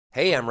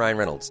Hey, I'm Ryan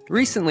Reynolds.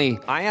 Recently,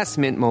 I asked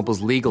Mint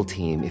Mobile's legal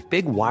team if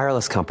big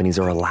wireless companies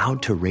are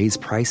allowed to raise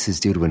prices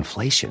due to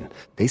inflation.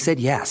 They said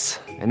yes.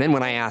 And then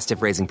when I asked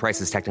if raising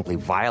prices technically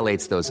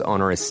violates those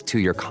onerous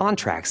two-year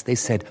contracts, they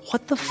said,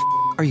 "What the f***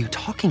 are you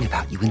talking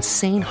about, you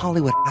insane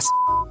Hollywood ass?"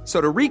 So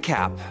to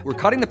recap, we're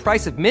cutting the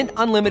price of Mint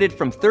Unlimited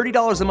from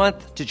 $30 a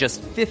month to just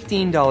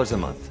 $15 a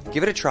month.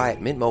 Give it a try at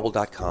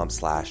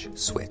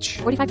mintmobile.com/switch.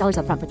 $45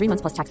 up front for 3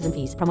 months plus taxes and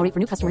fees. Promo rate for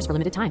new customers for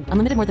limited time.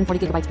 Unlimited more than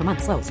 40 gigabytes per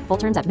month. Slows full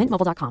terms at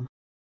mintmobile.com.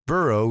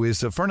 Burrow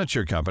is a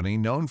furniture company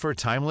known for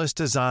timeless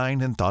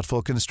design and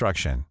thoughtful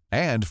construction,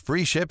 and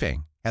free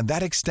shipping, and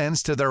that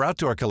extends to their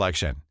outdoor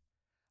collection.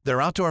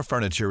 Their outdoor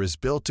furniture is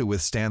built to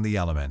withstand the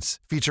elements,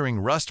 featuring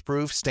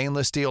rust-proof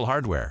stainless steel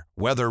hardware,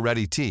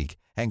 weather-ready teak,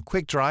 and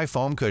quick-dry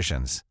foam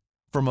cushions.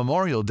 For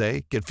Memorial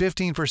Day, get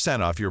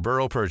 15% off your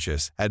Burrow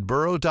purchase at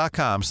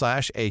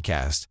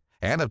burrow.com/acast,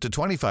 and up to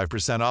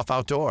 25% off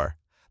outdoor.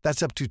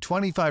 That's up to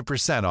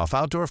 25% off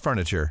outdoor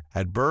furniture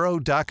at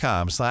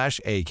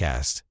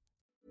burrow.com/acast.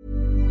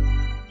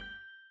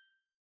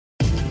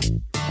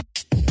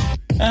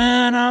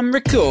 And I'm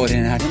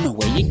recording, Adam,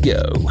 away you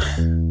go.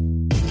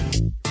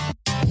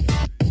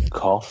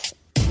 Cough.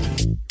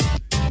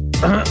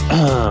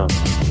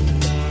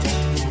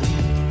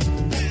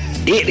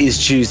 It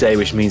is Tuesday,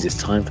 which means it's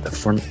time for the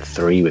front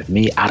three with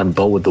me, Adam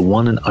Bolt, with the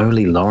one and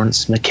only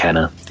Lawrence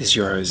McKenna. This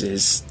Euros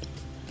is...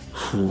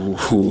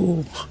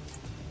 Ooh,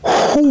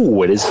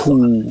 it is.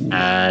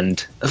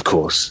 And, of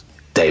course,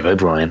 Dave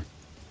O'Brien.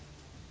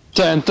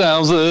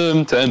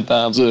 10,000,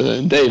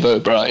 10,000, Dave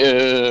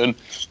O'Brien.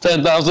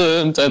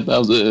 10,000,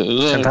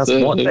 10,000.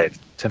 10,000 what, Dave?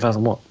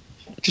 10,000 what?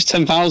 Just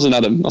 10,000,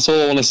 Adam. That's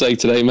all I want to say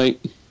today, mate.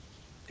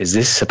 Is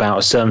this about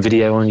a certain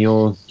video on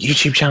your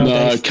YouTube channel,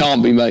 No, Dave? it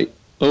can't be, mate.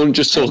 I wouldn't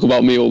just talk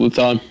about me all the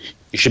time.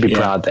 You should be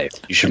proud, Dave.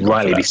 You should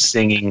rightly be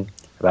singing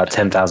about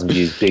 10,000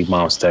 views, big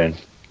milestone.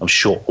 I'm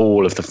sure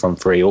all of the front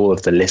three, all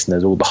of the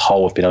listeners, all the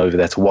whole have been over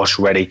there to watch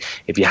already.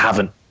 If you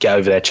haven't, get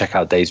over there, check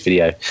out Dave's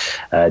video.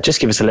 Just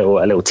give us a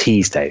little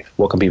tease, Dave.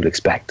 What can people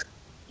expect?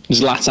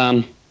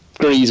 Zlatan,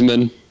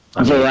 Griezmann,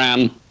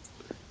 Varane,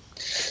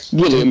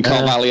 William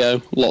Carvalho.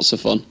 Lots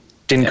of fun.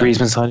 Didn't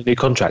Griezmann sign a new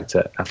contract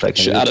at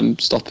Athletic? Adam,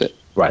 stop it.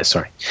 Right,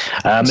 sorry.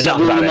 Stop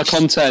ruining my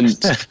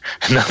content.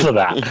 Enough of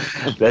that.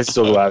 Let's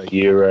talk about the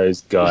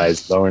Euros,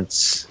 guys.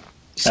 Lawrence,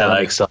 so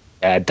excited.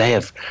 A day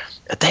of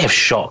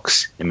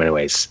shocks in many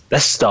ways.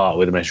 Let's start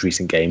with the most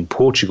recent game.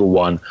 Portugal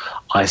won,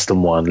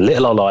 Iceland won.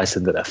 Little old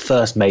Iceland at their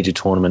first major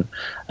tournament.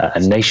 A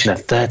nation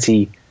of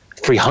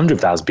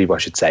 300,000 people, I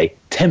should say.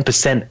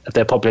 10% of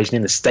their population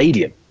in the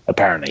stadium,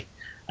 apparently,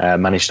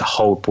 managed to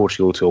hold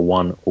Portugal to a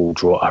 1-1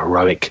 draw. A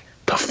heroic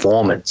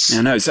performance.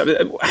 I know. So,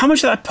 how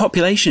much of that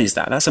population is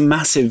that? That's a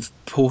massive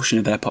portion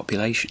of their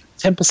population.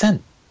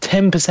 10%.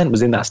 10%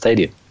 was in that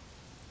stadium.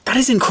 That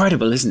is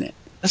incredible, isn't it?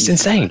 That's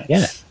insane,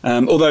 yeah.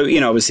 Although,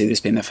 obviously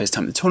this being their first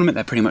time in the tournament,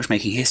 they're pretty much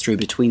making history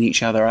between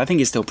each other. I think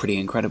it's still pretty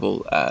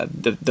incredible,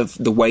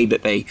 the way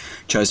that they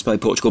chose to play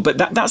Portugal. But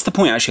that's the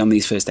point, actually, on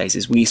these first days,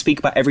 is we speak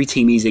about every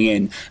team easing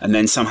in, and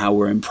then somehow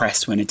we're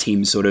impressed when a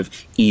team sort of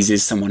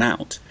eases someone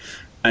out.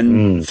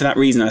 And for that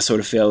reason, I sort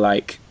of feel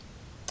like,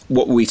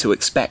 what were we to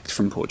expect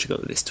from Portugal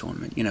at this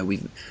tournament?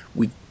 We've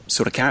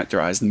sort of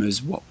characterised them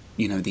as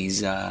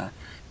these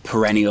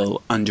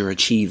perennial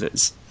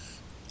underachievers.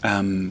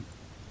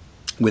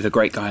 With a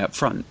great guy up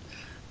front.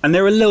 And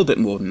they're a little bit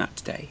more than that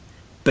today.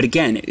 But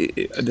again,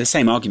 the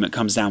same argument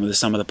comes down with the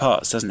sum of the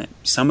parts, doesn't it?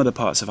 Some of the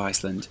parts of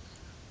Iceland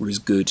were as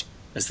good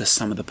as the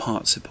sum of the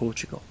parts of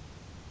Portugal.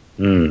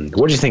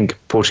 What do you think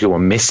Portugal were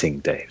missing,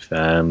 Dave?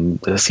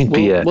 There seemed to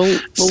be a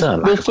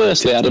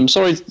firstly, Adam,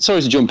 sorry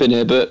to jump in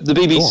here, but the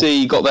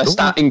BBC got their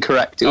stat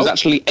incorrect. It was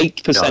actually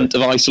 8%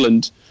 of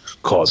Iceland.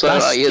 God, so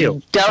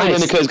Gary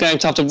Lineker is going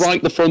to have to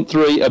write the front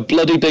three a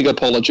bloody big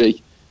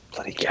apology.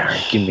 Bloody Gary,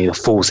 give me the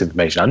false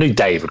information. I knew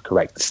Dave would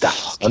correct the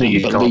stats. I knew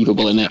you'd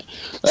unbelievable, isn't it?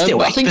 Still,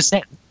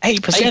 8%.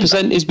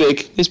 8% is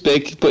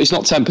big, but it's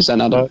not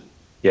 10%, Adam.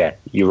 Yeah,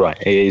 you're right.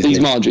 It is these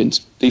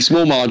margins, these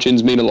small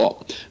margins mean a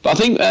lot. But I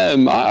think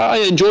I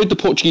enjoyed the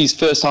Portuguese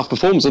first half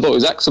performance. I thought it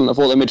was excellent. I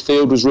thought their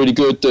midfield was really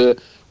good. The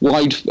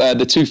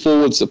two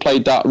forwards that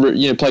played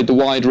the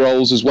wide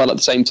roles as well at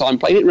the same time,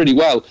 played it really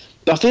well.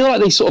 But I feel like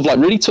they sort of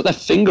really took their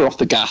finger off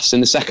the gas in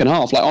the second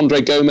half. Like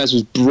Andre Gomez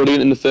was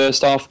brilliant in the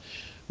first half.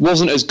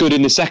 Wasn't as good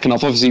in the second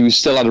half. Obviously, he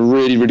still had a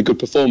really, really good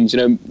performance.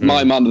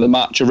 My man of the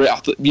match,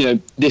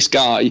 this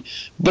guy.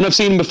 When I've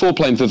seen him before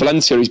playing for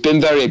Valencia, he's been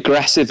very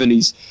aggressive and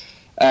he's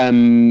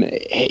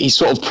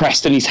sort of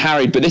pressed and he's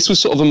harried. But this was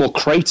sort of a more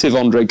creative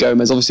Andre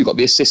Gomez. Obviously got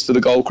the assist for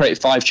the goal, created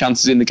 5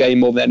 chances in the game,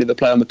 more than any other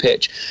player on the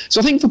pitch. So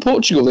I think for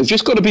Portugal, they've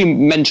just got to be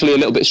mentally a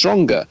little bit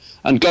stronger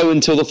and go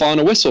until the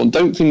final whistle and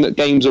don't think that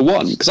games are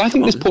won. Because I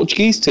think this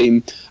Portuguese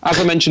team, as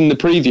I mentioned in the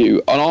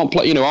preview, aren't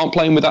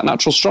playing with that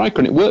natural striker,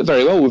 and it worked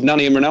very well with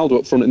Nani and Ronaldo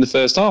up front in the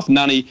first half.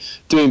 Nani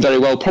doing very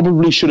well,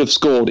 probably should have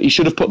scored. He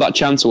should have put that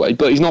chance away,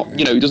 but he's not.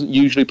 He doesn't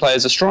usually play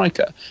as a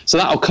striker, so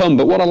that'll come.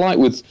 But what I like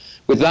with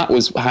that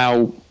was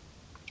how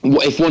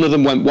if one of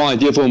them went wide,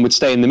 the other one would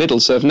stay in the middle.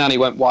 So if Nani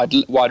went wide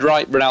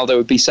right, Ronaldo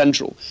would be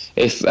central.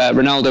 If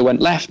Ronaldo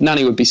went left,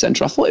 Nani would be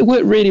central. I thought it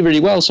worked really, really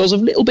well. So I was a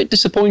little bit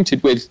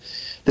disappointed with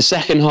the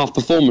second half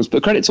performance.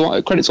 But credit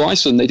to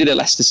Iceland, they did it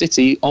Leicester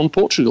City on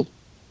Portugal.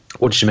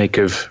 What did you make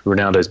of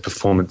Ronaldo's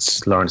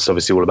performance, Lawrence?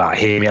 Obviously all about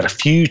him. He had a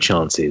few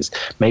chances,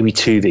 maybe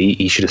two that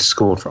he should have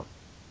scored from.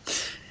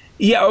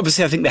 Yeah,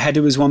 obviously I think the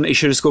header was one that he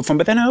should have scored from.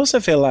 But then I also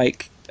feel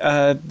like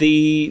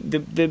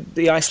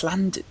the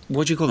Iceland,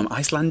 what do you call them?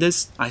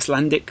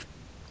 Icelandic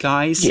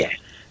guys? Yeah.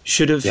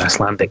 Should have... The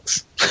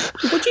Icelandics.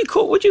 What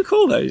do you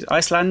call those?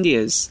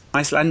 Icelandiers?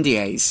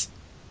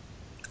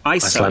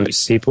 Icelandic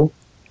people?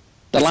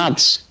 The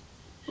lads.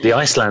 The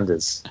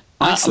Icelanders. The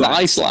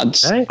Ice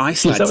lads. Hey?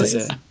 Iceland is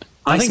it?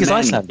 I think it's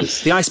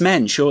Icelanders. The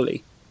Icemen,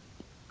 surely.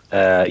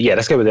 Yeah,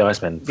 let's go with the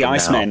Icemen. The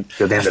Icemen.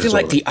 I feel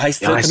like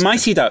the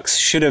Mighty Ducks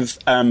should have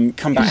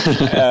come back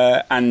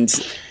and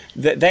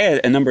they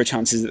had a number of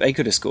chances that they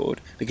could have scored,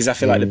 because I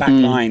feel like the back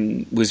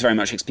line was very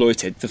much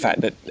exploited. The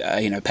fact that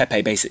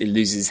Pepe basically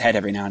loses his head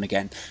every now and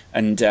again,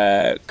 and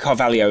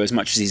Carvalho, as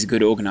much as he's a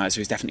good organiser,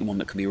 is definitely one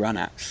that could be run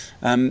at.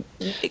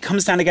 It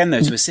comes down again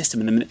though to a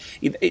system, and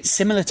it's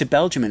similar to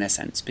Belgium in a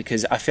sense,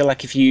 because I feel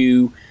like if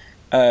you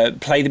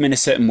play them in a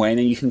certain way,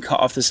 then you can cut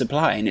off the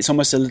supply, and it's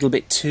almost a little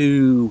bit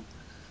too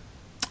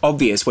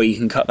obvious where you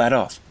can cut that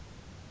off.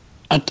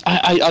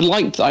 I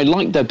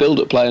liked their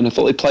build-up play, and I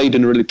thought they played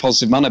in a really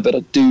positive manner, but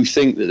I do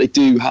think that they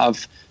do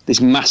have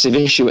this massive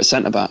issue at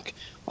centre-back.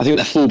 I think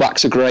their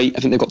full-backs are great. I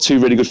think they've got two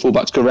really good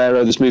full-backs.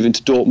 Guerrero, that's moving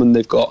to Dortmund.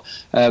 They've got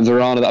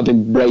Varane, that I've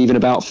been raving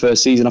about for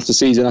season after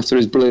season after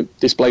his brilliant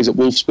displays at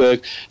Wolfsburg.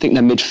 I think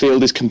their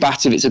midfield is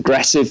combative, it's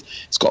aggressive,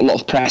 it's got a lot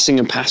of pressing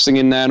and passing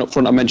in there. And up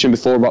front, I mentioned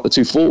before about the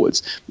two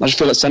forwards. I just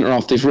feel at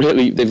centre-half, they've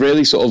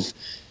really sort of,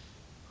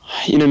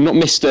 not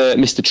missed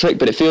the trick,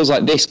 but it feels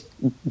like this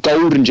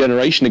golden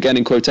generation, again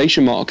in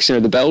quotation marks, the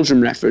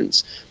Belgian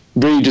reference,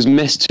 really just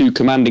missed two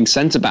commanding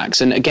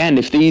centre-backs. And again,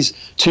 if these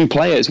two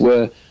players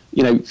were,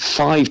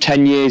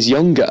 5-10 years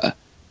younger,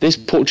 this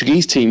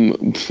Portuguese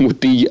team would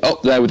be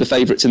up there with the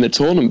favourites in the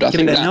tournament. But I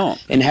think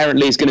that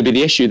inherently is going to be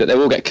the issue, that they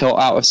will get caught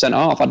out of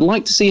centre-half. I'd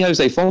like to see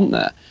Jose Font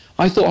there.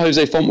 I thought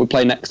Jose Font would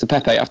play next to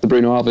Pepe after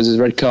Bruno Alves'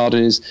 red card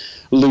and his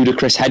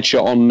ludicrous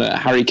headshot on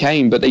Harry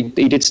Kane, but he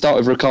did start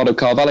with Ricardo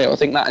Carvalho. I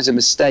think that is a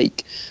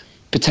mistake.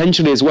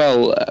 Potentially as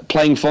well,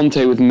 playing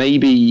Fonte with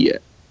maybe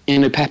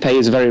Pepe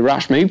is very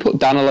rash. Maybe put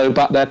Danilo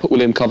back there, put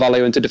William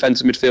Carvalho into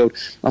defensive midfield.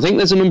 I think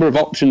there's a number of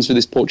options for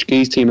this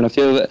Portuguese team, and I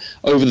feel that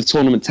over the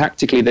tournament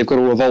tactically they've got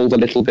to evolve a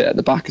little bit at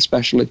the back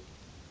especially.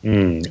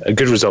 A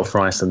good result for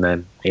Iceland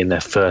then in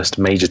their first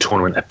major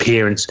tournament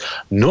appearance.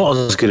 Not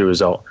as good a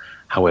result,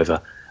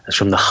 however, as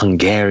from the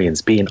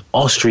Hungarians, beating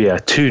Austria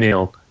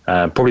 2-0,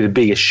 probably the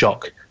biggest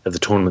shock of the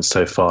tournament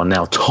so far,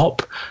 now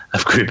top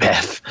of Group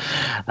F.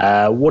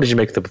 What did you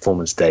make of the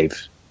performance,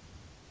 Dave?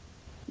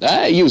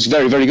 He was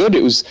very, very good.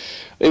 It was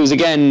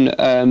again,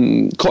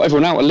 caught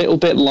everyone out a little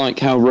bit like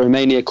how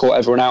Romania caught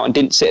everyone out and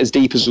didn't sit as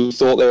deep as we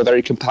thought. They were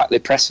very compact, they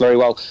pressed very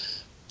well.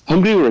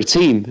 Hungary were a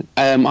team.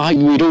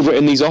 We'd all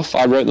written these off.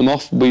 I wrote them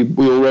off. We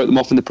all wrote them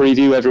off in the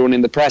preview. Everyone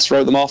in the press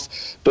wrote them off.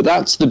 But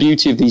that's the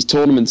beauty of these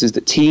tournaments, is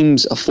that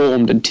teams are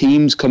formed and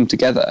teams come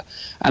together.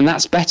 And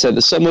that's better.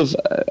 The sum of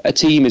a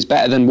team is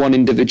better than one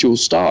individual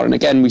star. And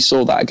again, we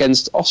saw that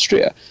against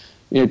Austria.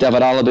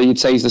 David Alaba, you'd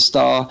say, is the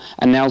star,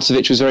 and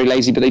Nelsovic was very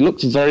lazy, but they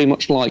looked very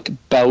much like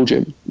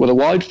Belgium, where the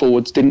wide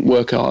forwards didn't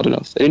work hard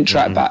enough. They didn't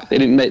track back. They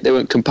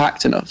weren't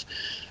compact enough.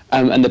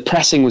 And the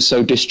pressing was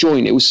so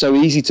disjoint. It was so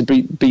easy to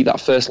beat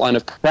that first line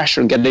of pressure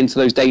and get into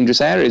those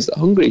dangerous areas that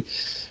Hungary,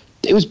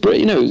 it was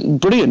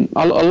brilliant.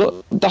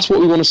 That's what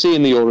we want to see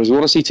in the Euros. We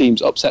want to see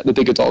teams upset the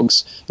bigger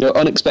dogs,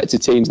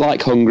 unexpected teams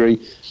like Hungary,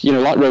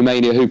 like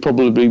Romania, who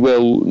probably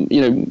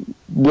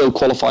will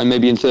qualify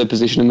maybe in third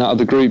position in that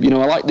other group. I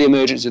like the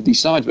emergence of these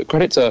sides, but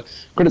credit to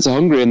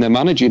Hungary and their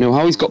manager.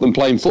 How he's got them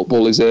playing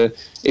football is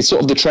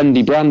sort of the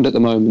trendy brand at the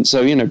moment.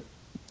 So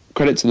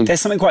credit to them. There's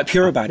something quite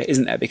pure about it,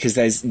 isn't there? Because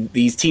there's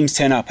these teams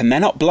turn up and they're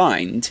not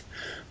blind,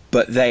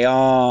 but they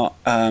are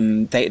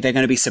they're going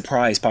to be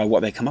surprised by what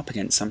they come up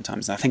against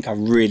sometimes. And I think I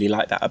really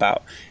like that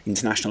about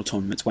international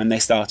tournaments. When they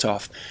start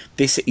off,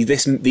 these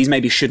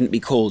maybe shouldn't be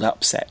called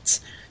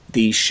upsets.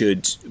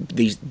 These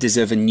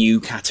deserve a new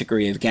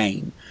category of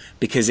game,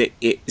 because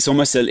it's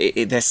almost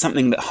there's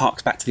something that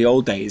harks back to the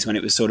old days when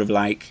it was sort of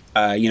like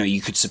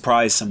you could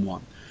surprise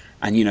someone,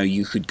 and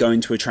you could go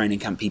into a training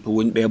camp, people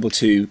wouldn't be able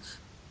to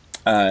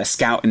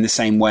scout in the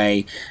same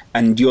way,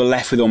 and you're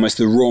left with almost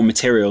the raw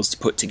materials to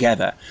put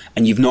together,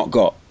 and you've not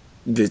got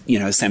the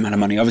same amount of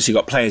money. Obviously, you've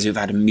got players who've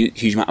had a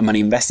huge amount of money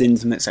invested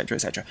into them, etc.,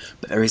 etc.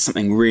 But there is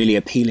something really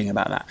appealing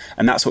about that,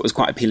 and that's what was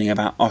quite appealing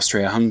about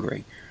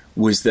Austria-Hungary,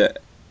 was that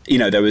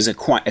there was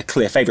quite a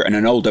clear favourite and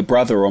an older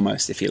brother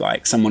almost, if you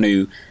like, someone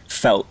who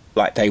felt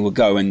like they would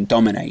go and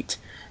dominate.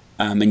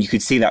 And you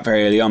could see that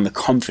very early on, the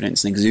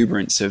confidence and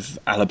exuberance of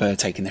Alaba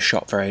taking the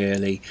shot very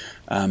early,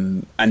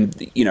 and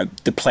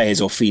the players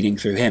all feeding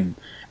through him,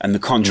 and the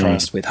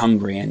contrast with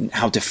Hungary and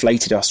how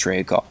deflated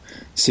Austria got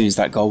as soon as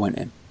that goal went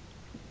in.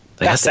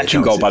 That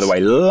second goal, by the way,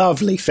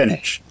 lovely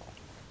finish.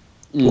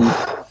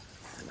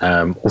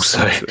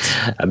 Also,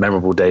 a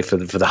memorable day for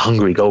the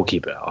Hungary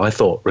goalkeeper. I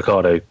thought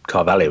Ricardo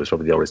Carvalho was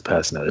probably the oldest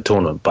person at the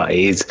tournament, but it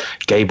is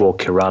Gabor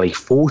Kirali,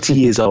 40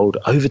 years old,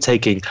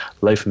 overtaking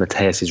Lothar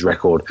Matthäus'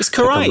 record. It's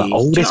Kirali. The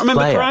oldest Do you not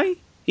remember player Kirali?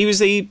 He was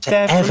he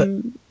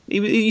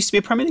used to be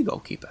a Premier League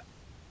goalkeeper.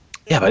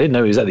 Yeah, but I didn't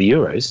know he was at the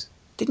Euros.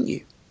 Didn't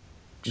you?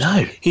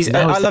 No,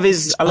 I love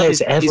his pants.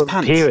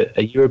 Appear at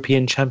a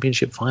European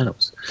Championship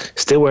finals.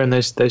 Still wearing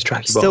those tracky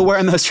bottoms. Still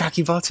wearing those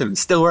tracky bottoms.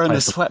 Still wearing the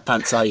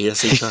sweatpants.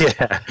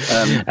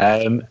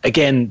 Yeah.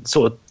 Again,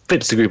 sort of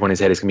flips the group on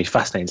his head. It's going to be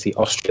fascinating to see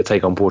Austria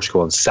take on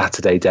Portugal on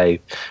Saturday, Dave.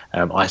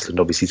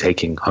 Iceland obviously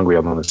taking Hungary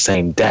on the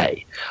same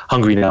day.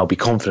 Hungary now be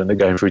confident they're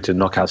going through to the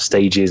knockout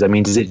stages. I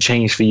mean, does it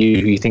change for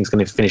you who you think is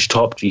going to finish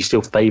top? Do you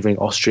still favouring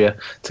Austria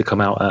to come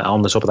out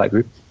on the top of that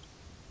group?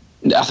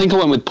 I think I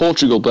went with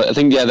Portugal, but I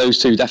think those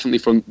two definitely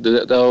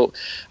they'll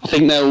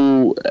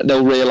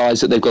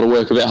realise that they've got to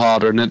work a bit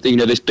harder, and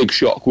this big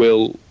shock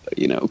will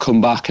come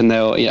back, and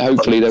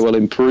hopefully they will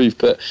improve.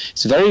 But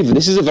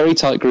this is a very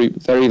tight group,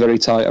 very, very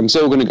tight. I'm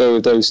still going to go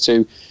with those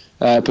two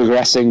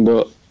progressing,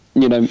 but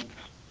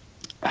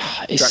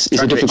it's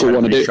a difficult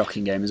one to do.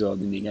 Shocking game as well,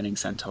 didn't he? Getting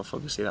sent off,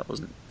 obviously that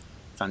wasn't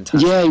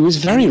fantastic. Yeah, he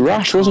was very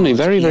rash, wasn't he?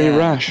 Very, very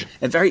rash.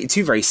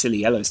 Two very silly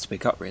yellows to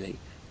pick up, really.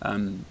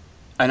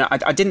 And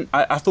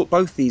I thought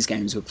both these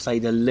games were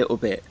played a little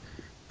bit,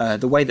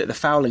 the way that the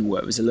fouling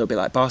worked was a little bit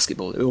like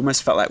basketball. It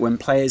almost felt like when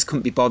players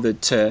couldn't be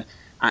bothered to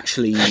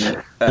actually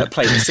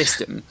play the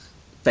system,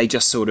 they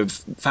just sort of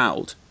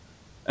fouled.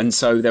 And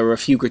so there were a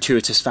few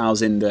gratuitous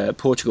fouls in the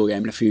Portugal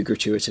game and a few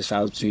gratuitous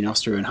fouls between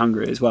Austria and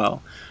Hungary as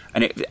well.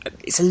 And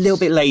it's a little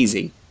bit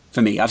lazy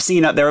for me. I've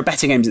seen that there are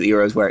better games at the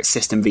Euros where it's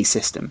system v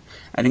system.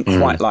 I didn't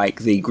quite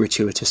like the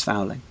gratuitous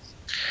fouling.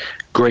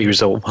 Great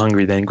result for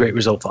Hungary then. Great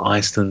result for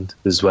Iceland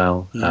as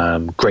well. Yeah.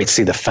 Great to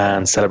see the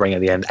fans celebrating at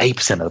the end.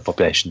 8% of the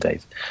population,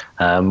 Dave.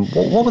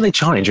 What were they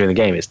chanting during the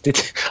game?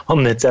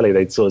 On the telly,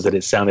 they sort of said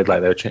it sounded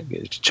like they were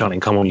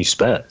chanting, "Come on, you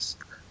Spurs."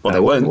 Well, they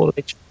weren't.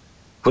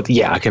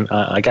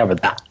 I gathered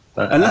that.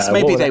 But, unless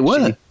maybe they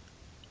were.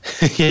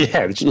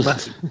 Yeah, just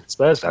massive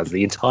Spurs fans.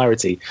 The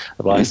entirety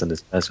of Iceland is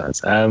Spurs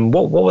fans.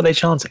 What were they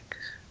chanting?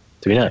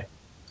 Do we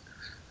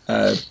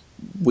know?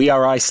 We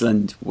are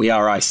Iceland. We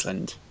are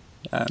Iceland.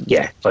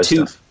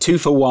 Two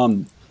for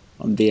one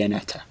on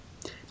Viennetta.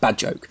 Bad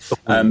joke.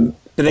 But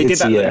they did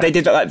that. They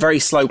did that very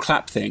slow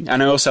clap thing,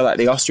 and I also like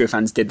the Austria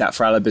fans did that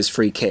for Alaba's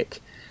free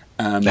kick.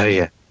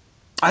 I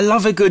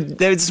love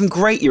there's some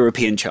great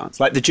European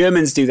chants. Like the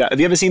Germans do that. Have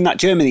you ever seen that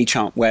Germany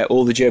chant where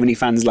all the Germany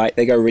fans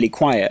they go really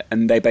quiet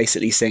and they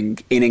basically sing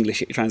in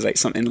English? It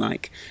translates something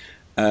like,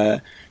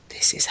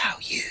 "This is how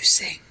you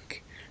sing.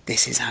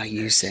 This is how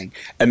you sing,"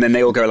 and then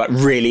they all go like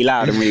really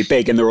loud and really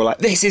big, and they're all like,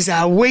 "This is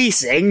how we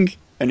sing."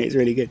 And it's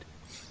really good.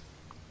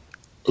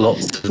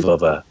 Lots of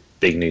other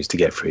big news to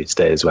get through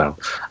today as well.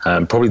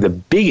 Probably the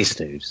biggest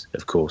news,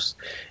 of course,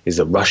 is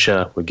that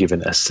Russia were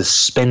given a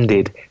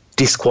suspended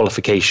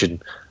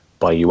disqualification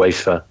by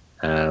UEFA.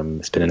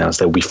 It's been announced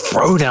they will be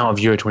thrown out of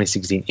Euro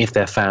 2016 if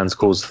their fans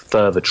cause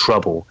further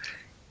trouble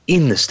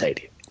in the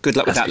stadium. Good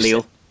luck with that,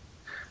 Lille.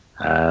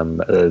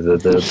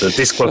 The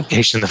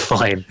disqualification and the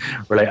fine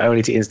relate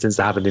only to incidents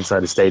that happened inside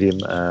the stadium.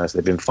 So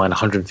they've been fined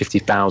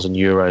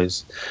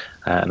 €150,000.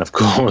 And of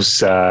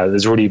course,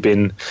 there's already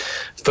been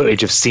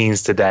footage of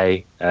scenes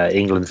today,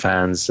 England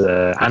fans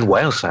and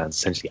Wales fans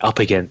essentially up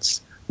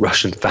against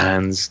Russian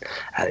fans.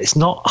 It's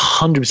not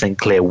 100%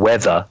 clear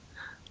whether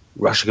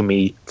Russia can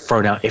be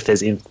thrown out if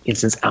there's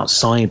incidents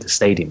outside the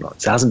stadium.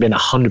 It hasn't been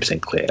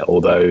 100% clear,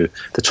 although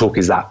the talk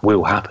is that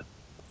will happen.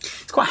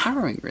 It's quite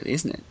harrowing, really,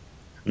 isn't it?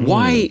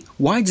 Why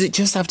does it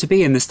just have to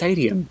be in the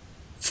stadium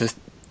for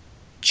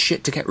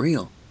shit to get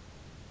real?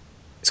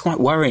 It's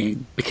quite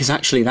worrying because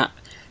actually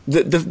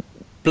the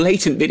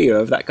blatant video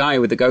of that guy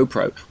with the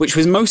GoPro, which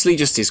was mostly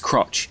just his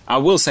crotch. I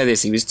will say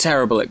this, he was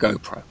terrible at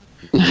GoPro.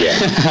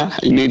 Yeah.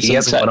 he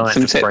has some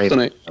tips,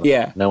 doesn't he?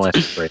 Yeah. No eye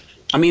for it.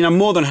 I mean, I'm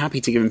more than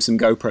happy to give him some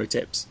GoPro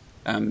tips,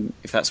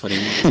 if that's what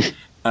he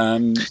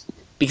wants.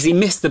 Because he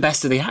missed the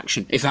best of the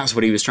action, if that's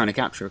what he was trying to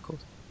capture, of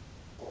course.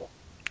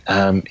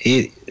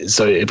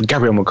 So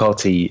Gabriel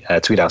McCarthy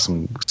tweeted out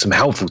some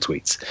helpful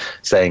tweets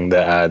saying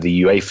that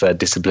the UEFA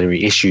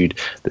disciplinary issued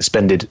the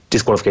suspended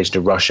disqualification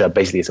to Russia.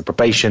 Basically, it's a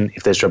probation.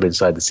 If there's trouble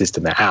inside the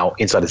system, they're out.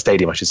 Inside the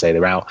stadium, I should say,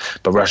 they're out.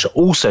 But Russia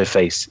also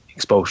face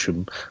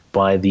expulsion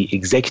by the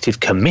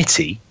executive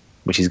committee,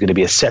 which is going to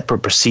be a separate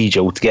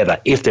procedure altogether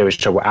if there is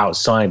trouble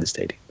outside the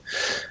stadium.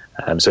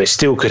 So it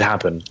still could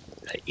happen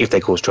if they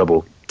cause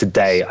trouble.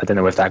 Today, I don't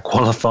know if that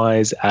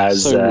qualifies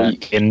as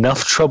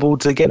enough trouble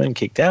to get them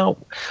kicked out.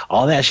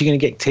 Are they actually going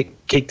to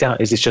get kicked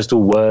out? Is this just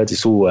all words?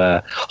 It's all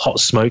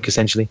hot smoke,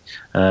 essentially.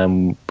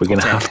 We're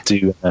going to have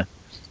to...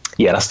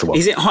 that's the one.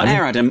 Is it hot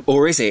air, Adam,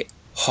 or is it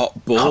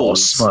hot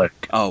balls? Hot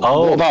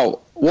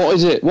smoke. What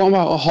is it? What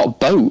about a hot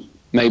boat,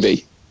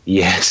 maybe?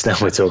 Yes, now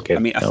we're talking. I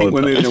mean, I think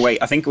we're moving away.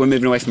 I think we're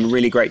moving away from a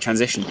really great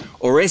transition.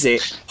 Or is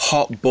it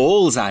hot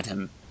balls,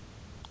 Adam?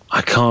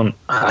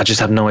 I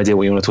just have no idea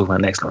what you want to talk about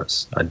next,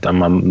 Lawrence.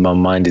 My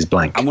mind is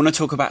blank. I want to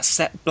talk about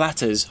Sepp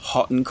Blatter's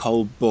hot and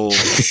cold balls.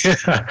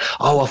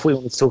 Oh, I thought we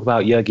wanted to talk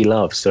about Jurgi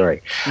Löw,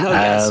 sorry. No,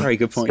 yeah, sorry,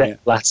 good point.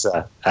 Sepp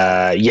Blatter.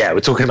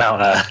 We're talking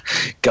about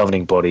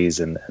governing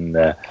bodies and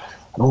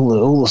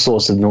all the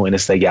sorts of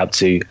naughtiness they get up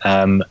to.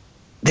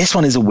 This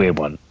one is a weird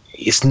one.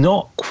 It's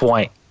not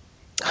 100%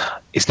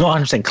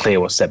 clear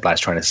what Sepp Blatter's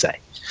trying to say.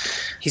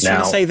 He's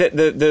trying to say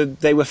that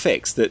they were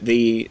fixed,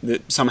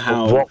 that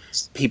somehow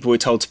people were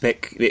told to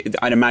pick.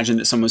 I'd imagine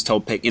that someone was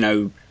told pick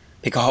a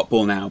hot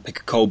ball now,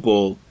 pick a cold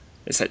ball,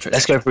 etc.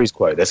 Let's go for his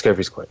quote.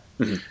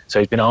 Mm-hmm. So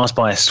he's been asked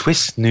by a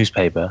Swiss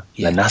newspaper,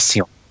 La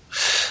Nation,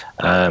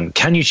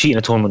 can you cheat in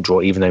a tournament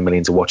draw even though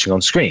millions are watching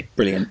on screen?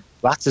 Brilliant.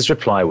 Blatter's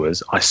reply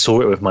was, I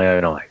saw it with my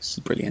own eyes.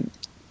 Brilliant.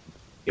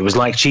 It was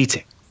like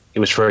cheating. It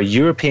was for a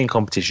European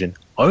competition.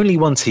 Only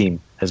one team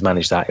has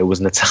managed that. It was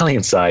an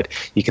Italian side.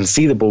 You can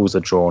see the balls are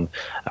drawn,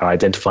 are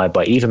identified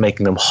by either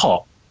making them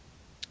hot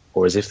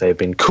or as if they have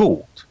been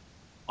cooled.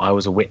 I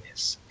was a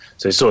witness.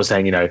 So he's sort of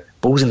saying,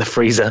 balls in the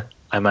freezer,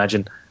 I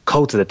imagine,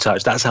 cold to the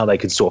touch. That's how they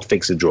can sort of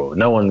fix a draw.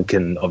 No one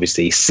can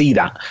obviously see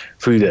that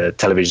through the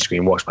television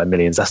screen watched by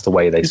millions. That's the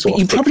way they sort of...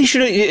 You probably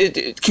should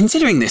have,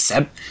 considering this,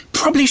 Seb,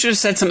 probably should have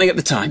said something at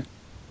the time.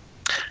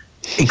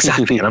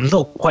 Exactly, and I'm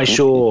not quite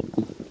sure...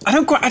 I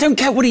don't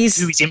get what who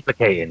he's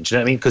implicating, do you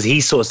know what I mean? Because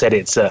he sort of said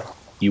it's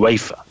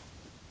UEFA,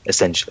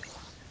 essentially.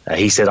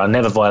 He said, I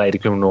never violated a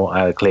criminal law, I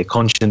had a clear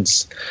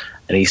conscience,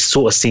 and he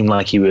sort of seemed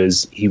like he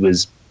was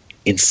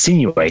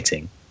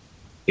insinuating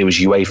it was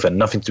UEFA,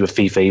 nothing to do with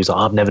FIFA. He was like,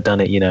 I've never done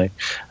it,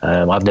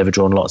 I've never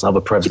drawn lots, other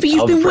but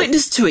you've been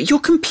witness to it, you're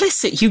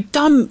complicit, you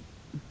dumb...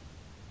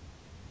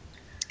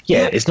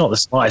 Yeah, it's not the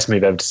slightest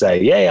move ever to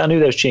say, I knew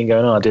there was cheating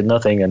going on, I did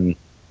nothing, and,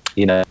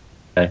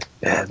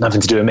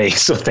 nothing to do with me,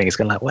 sort of thing. It's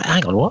kind of like, well,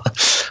 hang on, what?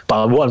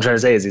 But what I'm trying to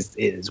say is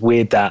it's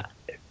weird that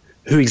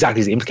who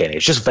exactly is implicating?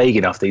 It's just vague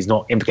enough that he's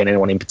not implicating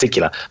anyone in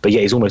particular, but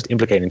yet he's almost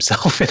implicating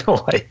himself in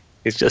a way.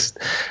 It's just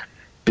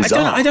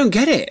bizarre. I don't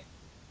get it.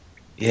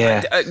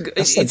 Yeah,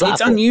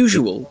 it's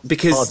unusual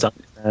because hard to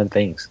understand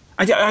things.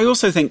 I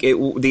also think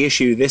the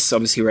issue this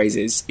obviously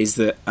raises is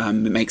that it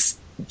makes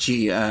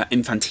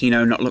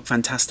Infantino not look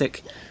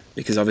fantastic.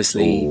 Because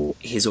obviously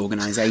his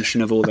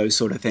organisation of all those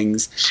sort of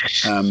things,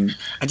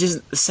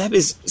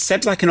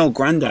 Seb's like an old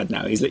granddad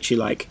now. He's literally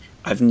like,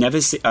 I've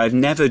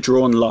never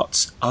drawn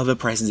lots. Other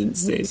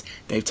presidents,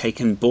 they've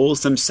taken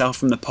balls themselves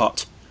from the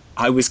pot.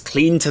 I was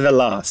clean to the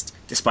last,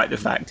 despite the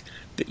fact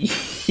that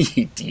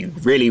you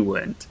really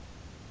weren't.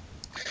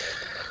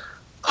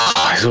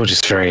 It's all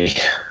just very.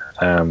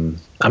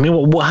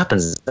 What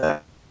happens?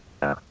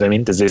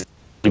 Does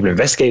people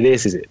investigate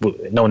this? Is it?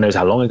 No one knows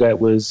how long ago it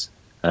was.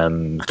 I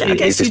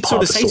guess you'd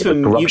sort of say to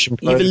him,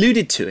 you've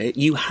alluded to it,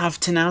 you have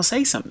to now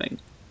say something.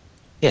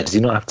 Yeah, does he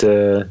not have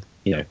to,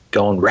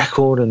 go on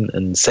record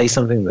and say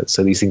something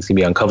so these things can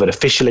be uncovered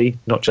officially,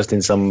 not just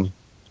in some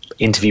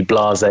interview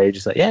blase,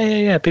 just like,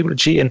 yeah, people are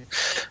cheating.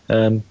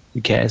 Who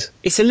cares?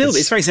 It's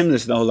very similar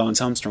to the whole Lance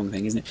Armstrong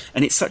thing, isn't it?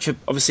 And it's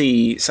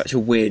obviously such a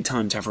weird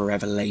time to have a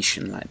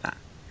revelation like that.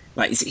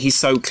 Like, he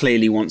so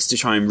clearly wants to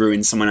try and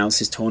ruin someone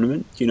else's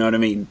tournament, you know what I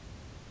mean?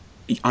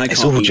 I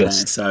can't be there,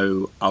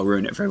 so I'll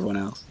ruin it for everyone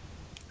else.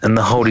 And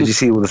did you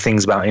see all the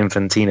things about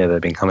Infantino that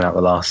have been coming out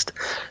the last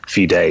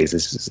few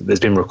days?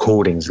 There's been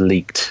recordings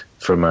leaked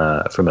from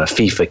a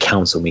FIFA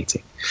council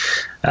meeting.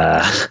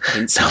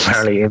 So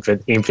apparently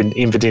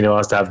Infantino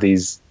asked to have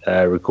these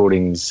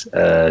recordings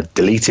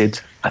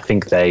deleted. I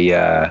think they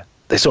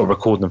sort of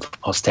record them for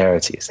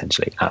posterity,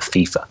 essentially, at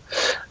FIFA.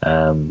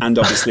 And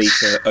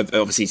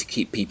obviously to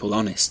keep people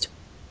honest.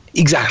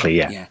 Exactly,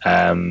 yeah.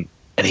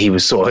 And he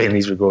was sort of in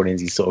these recordings,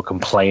 he's sort of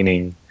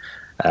complaining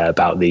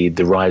about the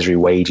risory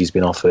wage he's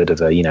been offered of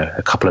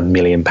a couple of £1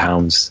 million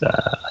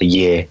a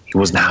year. He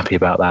wasn't happy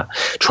about that.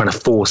 Trying to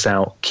force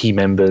out key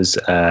members,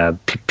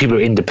 people who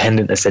are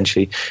independent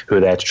essentially, who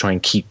are there to try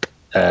and keep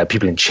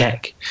people in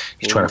check.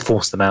 He's trying to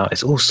force them out.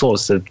 It's all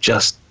sorts of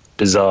just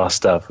bizarre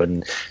stuff.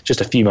 And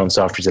just a few months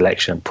after his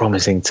election,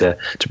 promising to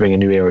bring a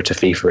new era to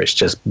FIFA. It's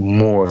just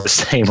more of the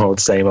same old,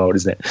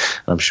 isn't it?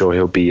 I'm sure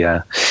he'll be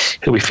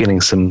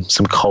feeling some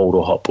cold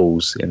or hot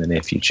balls in the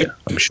near future.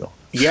 I'm sure.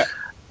 Yeah.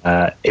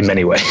 In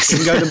many ways. You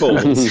can go to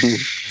balls.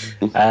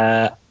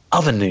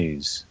 Other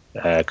news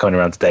coming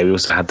around today, we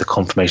also had the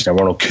confirmation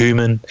that Ronald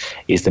Koeman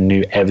is the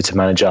new Everton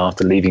manager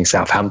after leaving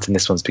Southampton.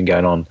 This one's been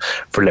going on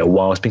for a little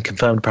while. It's been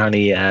confirmed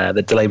apparently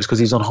the delay was because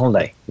he was on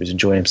holiday. He was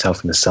enjoying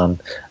himself in the sun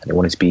and it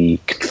wanted to be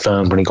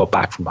confirmed when he got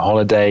back from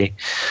holiday.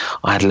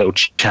 I had a little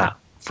chat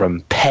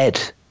with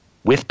Ped,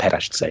 I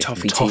should say.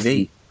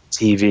 Toffee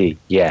TV,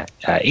 yeah.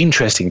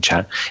 Interesting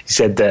chat. He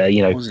said that,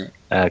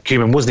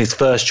 Koeman wasn't his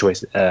first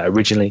choice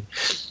originally.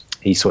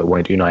 He sort of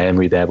wanted Unai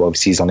Emery there, but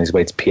obviously he's on his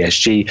way to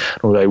PSG.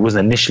 Although he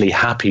wasn't initially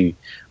happy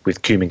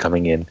with Koeman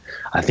coming in,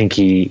 I think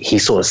he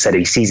sort of said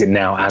he sees it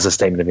now as a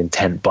statement of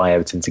intent by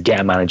Everton to get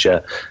a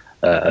manager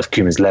of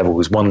Koeman's level,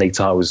 who's won league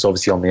title, was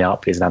obviously on the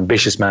up. He's an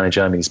ambitious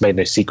manager. I mean, he's made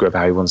no secret of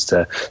how he wants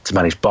to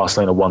manage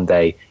Barcelona one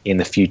day in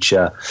the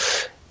future.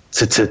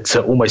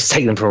 to almost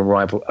take them from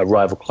a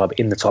rival club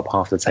in the top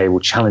half of the table,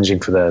 challenging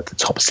for the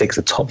top 6,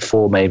 the top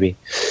 4 maybe.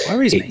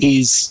 Worries me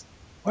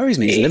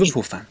as a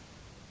Liverpool fan.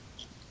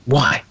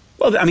 Why?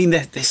 Well, I mean,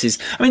 it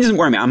doesn't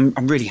worry me.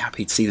 I'm really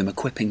happy to see them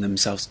equipping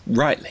themselves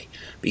rightly.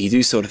 But you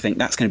do sort of think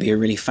that's going to be a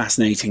really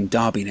fascinating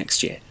derby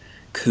next year.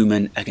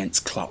 Koeman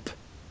against Klopp.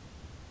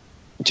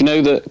 Do you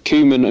know that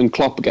Koeman and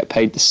Klopp get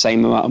paid the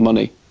same amount of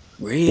money?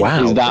 Really?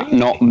 Wow. Is that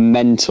not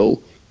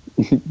mental?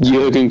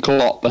 Jurgen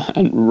Klopp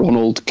and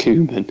Ronald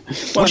Koeman.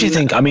 What do you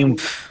think? I mean,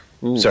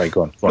 sorry,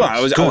 go on. Well,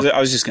 I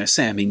was just going to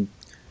say, I mean,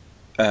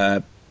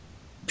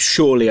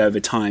 surely over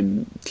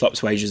time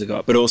Klopp's wages have got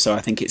up, but also I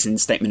think it's in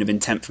statement of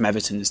intent from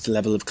Everton as to the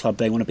level of club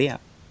they want to be at.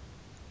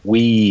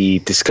 We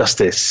discussed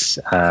this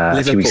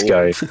a few weeks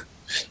ago.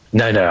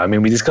 No, I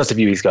mean, we discussed a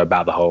few weeks ago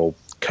about the whole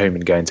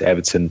Koeman going to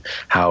Everton,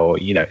 how,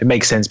 it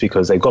makes sense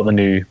because they've got the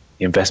new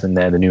investment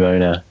there, the new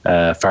owner,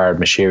 Farhad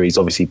Moshiri's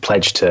obviously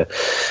pledged to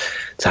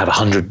have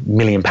 £100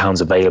 million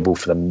available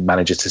for the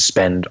manager to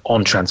spend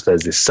on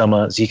transfers this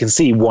summer. So you can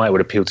see why it would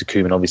appeal to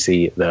Koeman.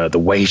 Obviously, the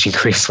wage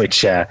increase,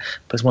 which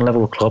plus one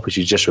level of Klopp, which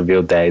you just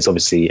revealed there, is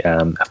obviously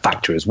a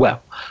factor as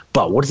well.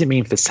 But what does it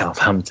mean for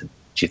Southampton,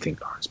 do you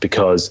think, Lawrence?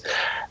 Because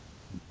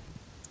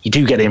you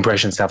do get the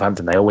impression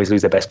Southampton, they always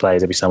lose their best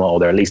players every summer, or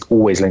they're at least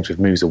always linked with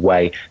moves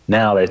away.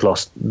 Now they've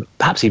lost,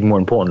 perhaps even more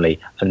importantly,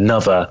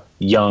 another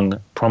young,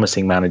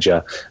 promising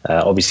manager,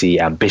 obviously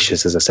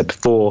ambitious, as I said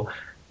before.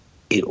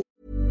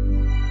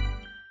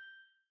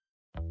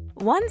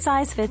 One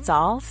size fits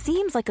all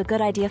seems like a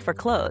good idea for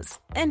clothes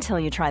until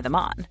you try them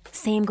on.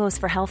 Same goes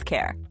for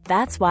healthcare.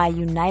 That's why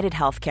United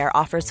Healthcare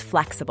offers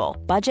flexible,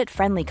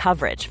 budget-friendly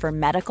coverage for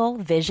medical,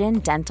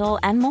 vision, dental,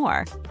 and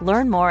more.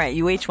 Learn more at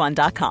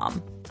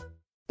uh1.com.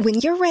 When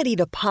you're ready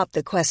to pop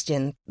the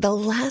question, the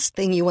last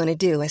thing you want to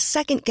do is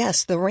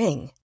second-guess the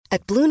ring.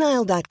 At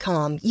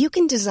BlueNile.com, you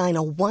can design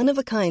a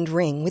one-of-a-kind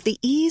ring with the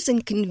ease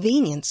and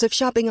convenience of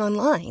shopping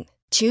online.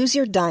 Choose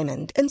your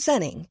diamond and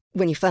setting.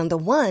 When you find the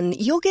one,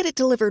 you'll get it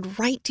delivered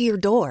right to your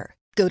door.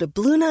 Go to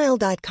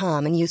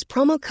BlueNile.com and use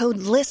promo code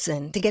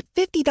LISTEN to get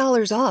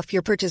 $50 off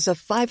your purchase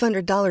of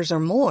 $500 or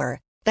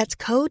more. That's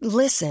code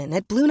LISTEN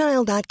at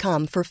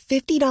BlueNile.com for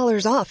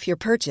 $50 off your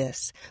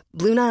purchase.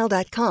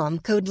 BlueNile.com,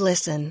 code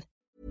LISTEN.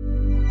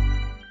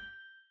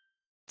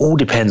 All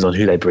depends on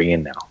who they bring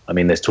in now. I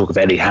mean, there's talk of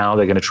Eddie Howe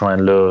they're going to try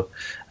and lure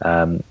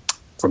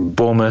from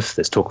Bournemouth.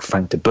 There's talk of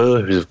Frank de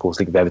Boer, who's of course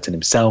linked with Everton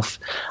himself.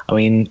 I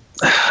mean,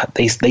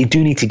 they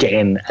do need to get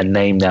in a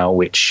name now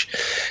which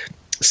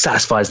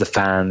satisfies the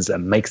fans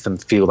and makes them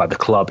feel like the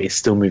club is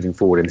still moving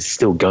forward and is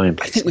still going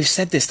places. I think we've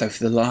said this though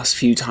for the last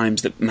few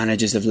times that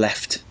managers have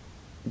left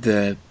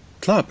the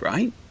club,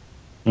 right?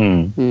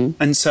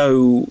 And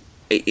so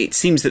it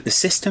seems that the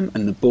system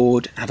and the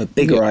board have a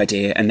bigger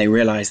idea, and they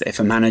realise that if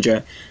a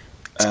manager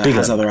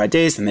has other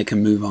ideas, then they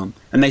can move on.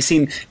 And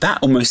that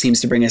almost seems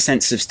to bring a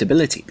sense of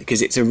stability,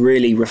 because it's a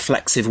really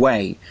reflexive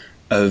way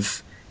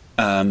of,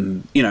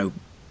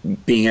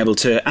 being able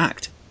to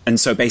act. And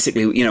so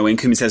basically, when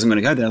Koeman says I'm going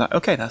to go, they're like,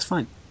 okay, that's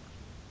fine.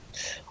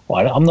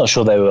 Well, I'm not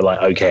sure they were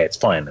like, okay, it's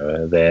fine.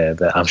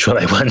 I'm sure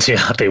they weren't too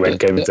happy when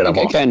Koeman said I'm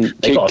off.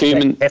 They got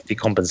a hefty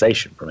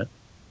compensation from it.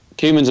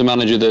 Koeman's a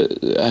manager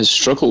that has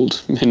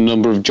struggled in a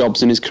number of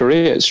jobs in his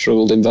career.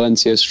 Struggled in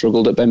Valencia,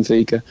 struggled at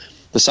Benfica.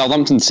 The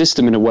Southampton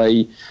system, in a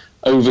way,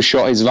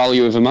 overshot his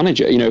value of a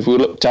manager. If we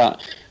looked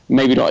at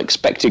maybe not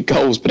expected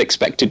goals, but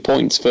expected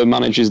points for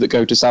managers that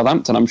go to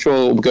Southampton, I'm sure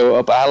it will go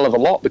up a hell of a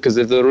lot because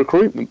of the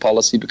recruitment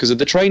policy, because of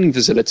the training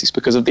facilities,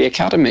 because of the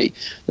academy.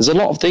 There's a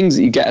lot of things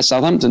that you get at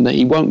Southampton that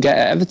he won't get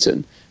at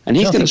Everton. And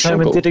he's going to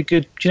struggle. Did a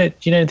good. Do you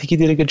don't think he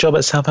did a good job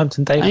at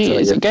Southampton, David? I think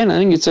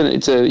it's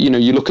a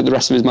you look at the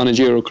rest of his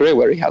managerial career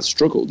where he has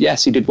struggled.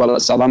 Yes, he did well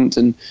at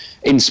Southampton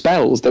in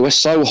spells. They were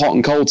so hot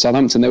and cold,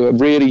 Southampton. They were a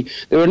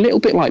little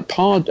bit like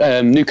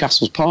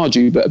Newcastle's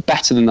Pardew, but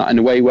better than that in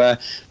a way where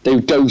they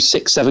would go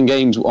 6-7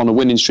 games on a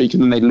winning streak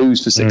and then they'd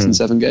lose for 6 and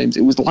 7 games.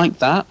 It was like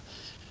that.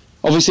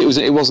 Obviously,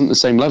 it wasn't the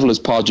same level as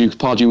Pardew.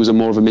 Pardew was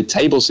more of a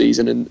mid-table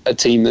season and a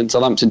team, and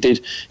Southampton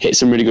did hit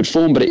some really good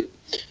form, but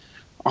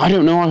I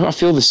don't know. I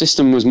feel the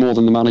system was more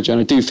than the manager,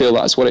 and I do feel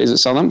that's what it is at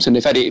Southampton.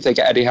 If they get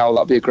Eddie Howe,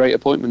 that'd be a great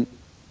appointment.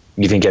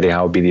 You think Eddie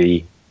Howe would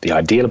be the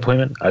ideal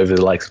appointment over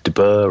the likes of De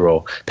Boer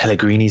or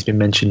Pellegrini's been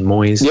mentioned,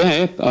 Moyes?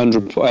 Yeah,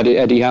 100%.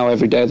 Eddie Howe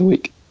every day of the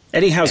week.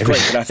 Eddie Howe's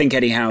great, but I think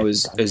Eddie Howe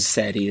has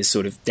said he is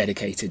sort of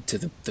dedicated to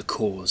the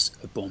cause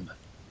of Bournemouth.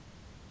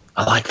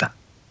 I like that.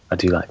 I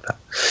do like that.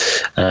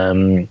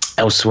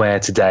 Elsewhere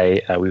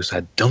today, we also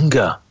had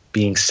Dunga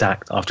being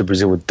sacked after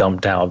Brazil were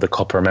dumped out of the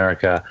Copa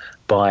America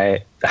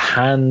by the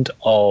hand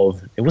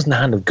of... It wasn't the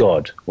hand of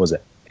God, was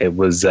it? It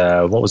was...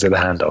 what was it the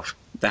hand of?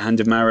 The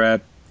hand of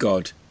Mara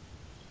God.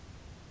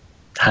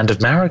 Hand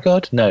of Mara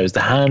God? No, it was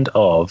the hand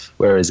of...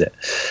 Where is it?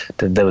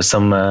 There was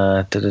some...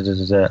 I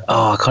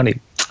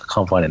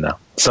can't find it now.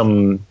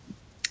 Some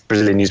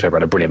Brazilian newspaper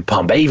had a brilliant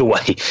pun. But either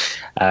way,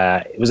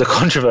 it was a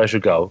controversial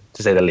goal,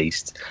 to say the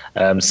least.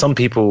 Some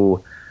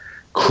people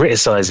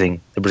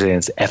criticising the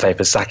Brazilians FA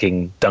for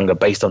sacking Dunga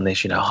based on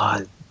this,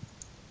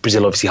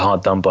 Brazil obviously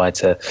hard done by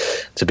to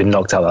be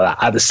knocked out like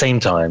that. At the same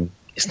time,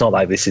 it's not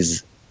like this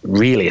is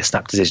really a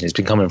snap decision. It's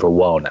been coming for a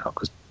while now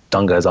because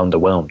Dunga has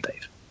underwhelmed,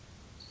 Dave.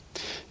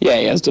 Yeah,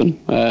 he has done.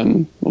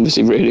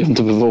 Obviously, really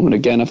underperforming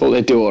again. I thought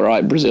they'd do all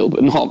right, Brazil,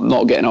 but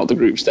not getting out the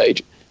group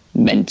stage.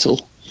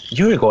 Mental.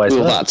 Uruguay's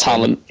all that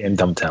talent getting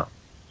dumped out.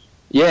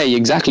 Yeah,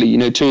 exactly. You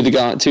know, two of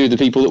the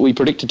people that we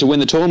predicted to win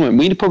the tournament.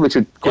 We probably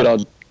should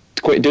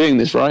quit doing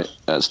this, right?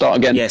 Start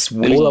again. Yes,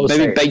 maybe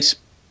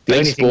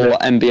baseball,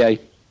 NBA.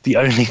 The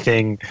only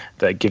thing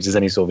that gives us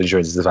any sort of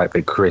insurance is the fact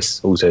that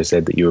Chris also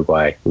said that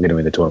Uruguay were going to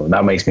win the tournament.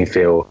 That makes me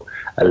feel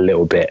a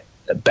little bit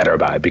better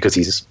about it because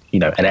he's, you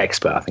know, an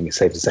expert. I think it's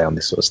safe to say on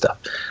this sort of stuff.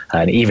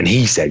 And even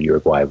he said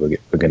Uruguay were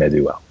going to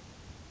do well.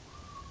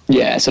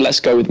 Yeah, so let's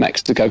go with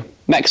Mexico.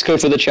 Mexico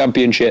for the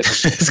championship.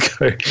 Let's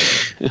go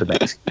for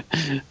Mexico.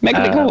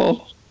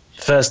 Mexico.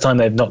 First time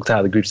they've knocked out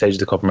of the group stage of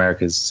the Copa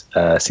Americas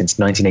since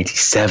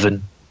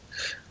 1987.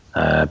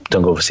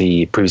 Dunga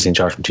obviously previously in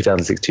charge from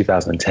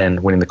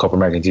 2006-2010, winning the Copa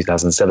America in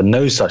 2007.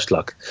 No such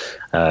luck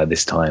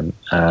this time.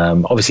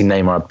 Obviously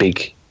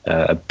Neymar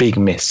a big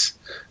miss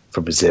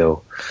for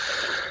Brazil.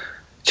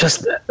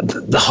 Just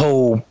the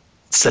whole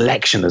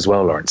selection as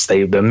well, Lawrence.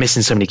 They're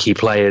missing so many key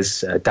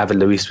players. David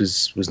Luiz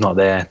was not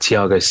there.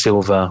 Thiago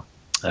Silva,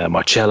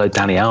 Marcelo,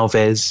 Dani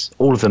Alves,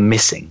 all of them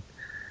missing.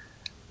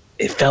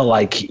 It felt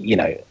like, you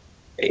know,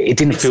 it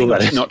didn't feel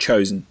like not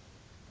chosen,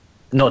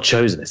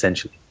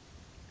 essentially.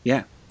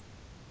 Yeah.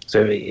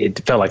 So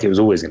it felt like it was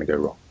always going to go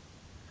wrong.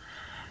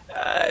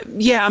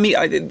 Yeah, I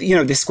mean,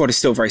 this squad is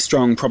still very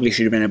strong. Probably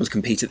should have been able to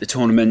compete at the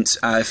tournament.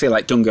 I feel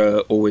like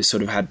Dunga always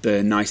sort of had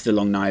the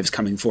long knives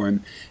coming for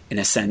him, in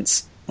a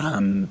sense.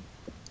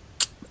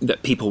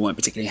 That people weren't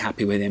particularly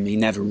happy with him. He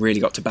never really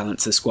got to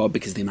balance the squad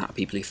because of the amount of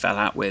people he fell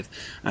out with.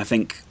 I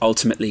think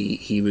ultimately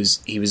he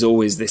was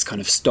always this kind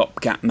of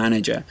stopgap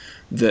manager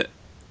that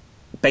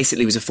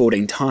basically was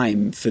affording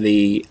time for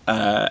the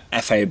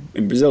FA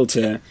in Brazil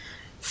to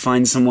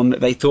find someone that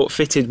they thought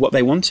fitted what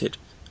they wanted,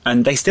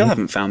 and they still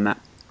haven't found that.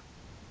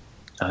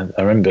 I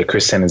remember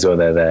Chris saying as well,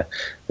 they're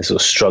sort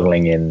of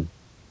struggling in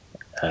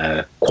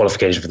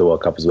qualification for the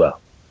World Cup as well.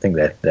 I think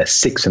they're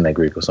sixth in their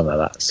group or something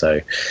like that. So,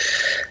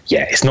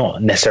 yeah, it's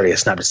not necessarily a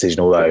snap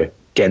decision, although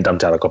getting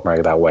dumped out of the Copa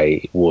America that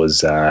way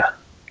was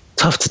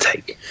tough to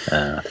take.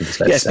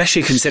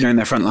 Especially considering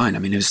their front line. I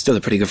mean, it was still a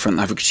pretty good front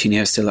line.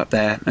 Coutinho still up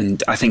there,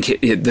 and I think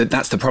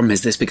that's the problem.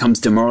 Is this becomes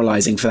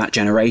demoralising for that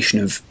generation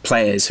of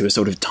players who are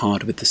sort of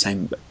tarred with the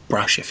same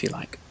brush, if you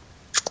like.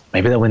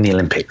 Maybe they'll win the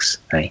Olympics.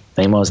 Hey,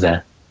 Neymar's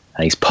there.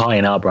 He's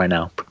partying up right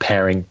now,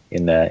 preparing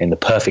in the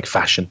perfect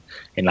fashion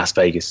in Las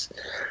Vegas.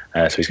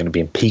 So he's going to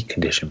be in peak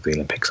condition for the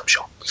Olympics, I'm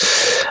sure.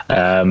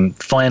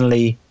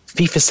 Finally,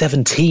 FIFA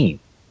 17,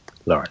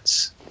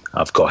 Lawrence,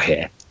 I've got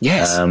here.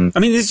 Yes. I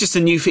mean, there's just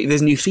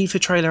there's a new FIFA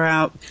trailer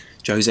out.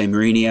 Jose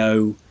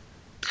Mourinho.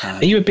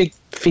 Are you a big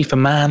FIFA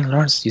man,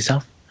 Lawrence,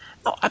 yourself?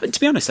 No, to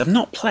be honest, I've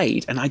not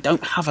played, and I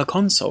don't have a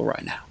console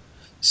right now.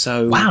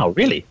 So. Wow,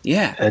 really?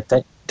 Yeah.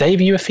 Dave,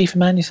 are you a FIFA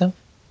man yourself?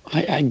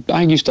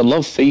 I used to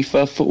love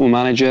FIFA, Football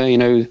Manager, you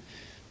know,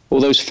 all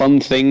those fun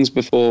things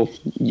before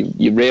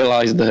you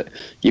realise that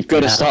you've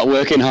got to start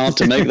working hard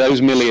to make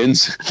those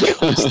millions.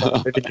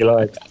 Stop living your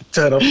life.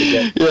 Turn off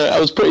again. Yeah, I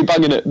was pretty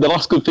banging it. The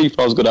last good FIFA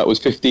I was good at was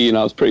 15.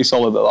 I was pretty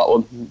solid at that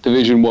one,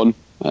 Division 1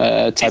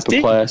 type of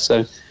player.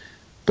 So,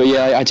 but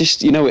yeah, I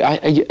just, you know,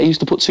 I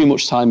used to put too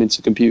much time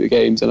into computer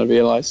games, and I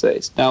realised that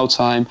it's now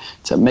time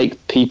to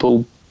make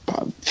people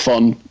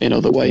fun in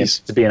other ways.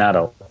 To be an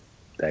adult.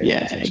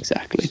 Yeah,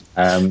 exactly.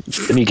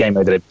 The new game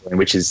mode that they're doing,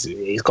 which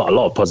it's got a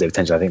lot of positive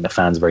attention. I think the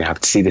fans are very happy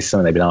to see this.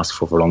 Something they've been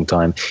asking for a long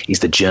time is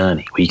the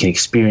journey, where you can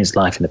experience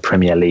life in the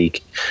Premier League.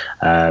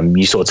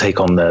 You sort of take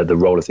on the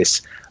role of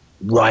this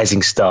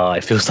rising star.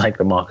 It feels like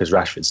the Marcus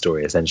Rashford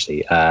story,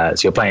 essentially. So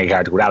you're playing a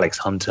character called Alex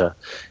Hunter.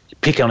 You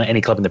pick on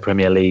any club in the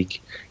Premier League.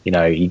 You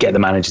know, you get the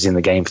managers in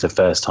the game for the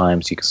first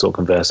time, so you can sort of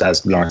converse,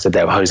 as Lawrence said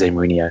there, with Jose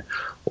Mourinho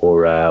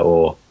or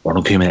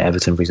Ronald Koeman at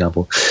Everton, for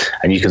example,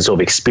 and you can sort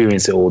of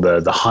experience it all,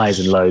 the highs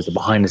and lows, the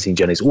behind-the-scenes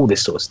journeys, all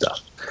this sort of stuff.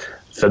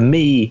 For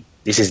me,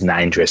 this isn't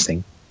that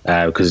interesting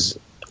because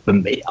for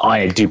me,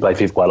 I do play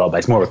FIFA quite a lot, but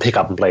it's more of a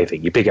pick-up-and-play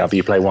thing. You pick it up,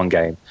 you play one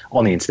game,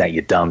 on the internet,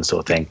 you're done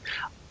sort of thing.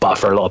 But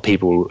for a lot of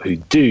people who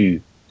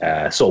do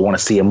sort of want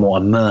to see a more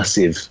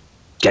immersive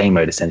game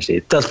mode, essentially,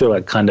 it does feel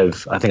like kind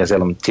of, I think I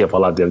said on TFI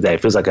Live the other day,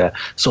 it feels like a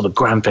sort of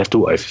Grand Theft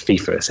Auto for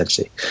FIFA,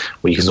 essentially,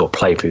 where you can sort of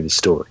play through the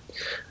story.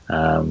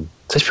 So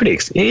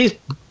it is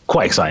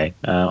quite exciting.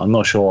 I'm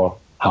not sure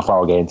how far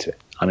I'll get into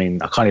it. I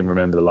mean, I can't even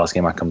remember the last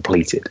game I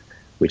completed,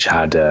 which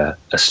had a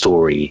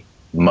story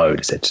mode,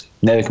 essentially.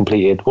 Never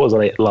completed. What was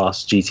the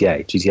last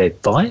GTA? GTA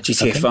 5?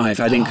 GTA 5.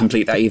 I didn't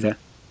complete that either.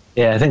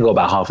 Yeah, I think I got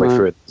about halfway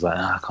through it. I was like,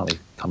 I can't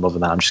bother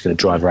with that. I'm just going to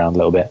drive around a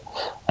little bit.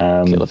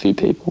 Kill a few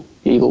people.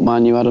 Evil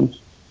man, you Adam.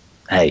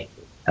 Hey,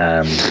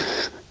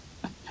 there's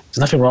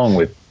nothing wrong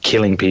with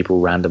killing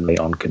people randomly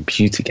on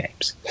computer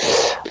games.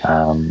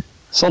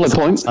 Solid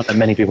point. Something that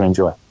many people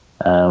enjoy.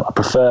 I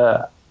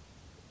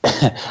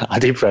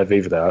do prefer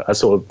FIFA though. I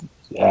sort of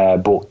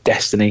bought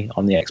Destiny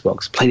on the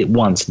Xbox, played it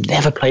once,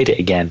 never played it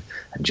again,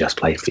 and just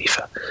played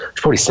FIFA. Should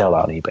probably sell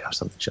that on eBay or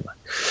something, shouldn't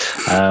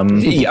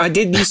I? I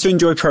did used to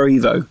enjoy Pro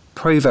Evo.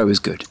 Pro Evo was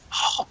good.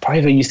 Oh, Pro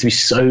Evo used to be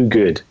so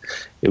good.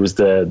 It was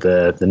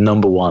the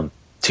number one.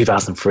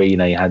 2003,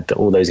 you had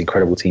all those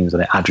incredible teams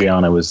on it.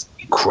 Adriano was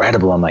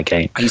incredible on that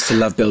game. I used to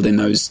love building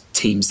those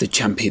teams, the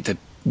champion, the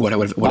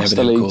whatever Master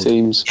they were League called.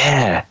 teams.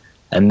 Yeah,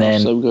 and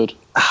then so good.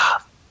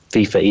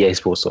 FIFA, EA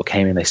Sports sort of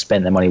came in. They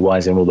spent their money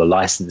wisely on all the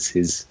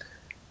licenses,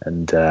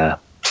 and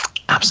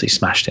absolutely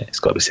smashed it. It's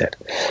got to be said.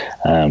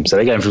 So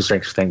they're going full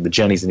strength. I think the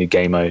Journey's the new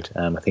game mode.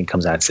 I think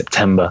comes out in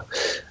September.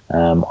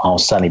 I'll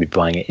certainly be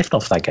buying it, if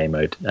not for that game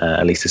mode,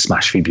 at least to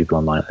smash a few people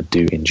online. I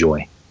do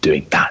enjoy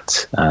doing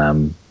that.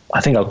 I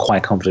think I'll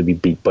quite comfortably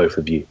beat both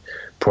of you.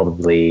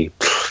 Probably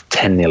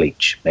 10-0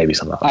 each, maybe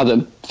something like that.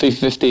 Adam, FIFA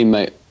 15,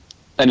 mate.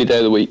 Any day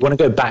of the week. Want to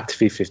go back to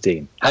FIFA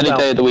 15? Any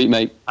day of the week,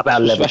 mate. How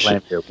about 11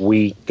 playing field?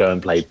 We go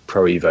and play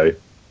Pro Evo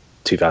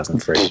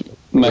 2003.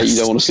 Mate, you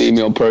don't want to see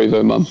me on Pro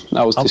Evo, man.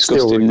 That was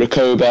disgusting.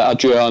 Ricoba,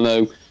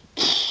 Adriano.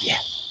 Yeah.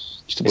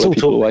 Just to blow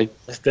people away.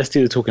 Let's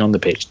do the talking on the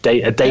pitch.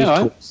 A Dave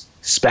Talks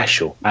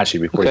special. Actually,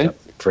 we recorded that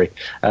for free.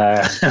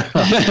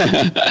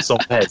 It's on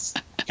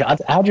Pez.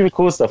 How do you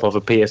record stuff off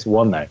a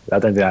PS1 though? I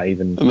don't think that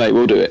even... Mate,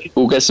 we'll do it.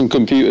 We'll get some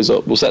computers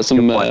up. We'll set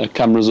some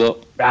cameras up.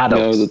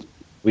 Adults.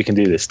 We can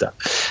do this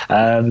stuff.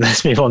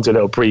 Let's move on to a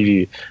little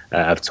preview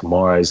of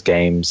tomorrow's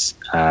games.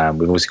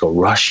 We've also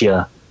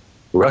got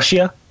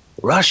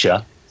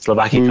Russia,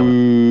 Slovakia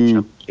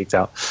coming kicked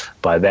out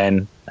by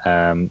then.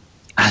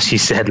 As you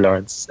said,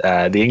 Lawrence,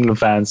 the England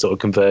fans sort of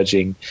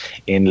converging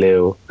in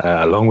Lille,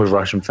 along with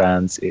Russian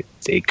fans.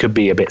 It could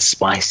be a bit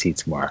spicy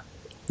tomorrow.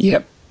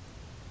 Yep.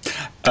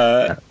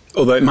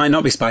 Although it might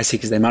not be spicy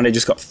because they might have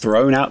just got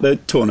thrown out the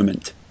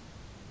tournament.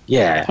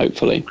 Yeah,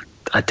 hopefully.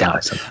 I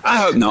doubt it. I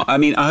hope not. I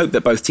mean, I hope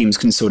that both teams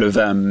can sort of,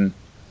 bring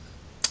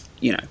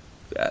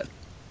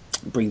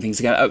things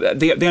together.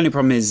 The only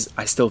problem is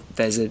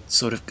there's a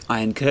sort of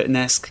Iron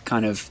Curtain-esque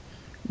kind of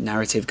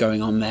narrative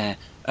going on there.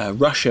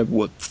 Russia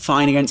were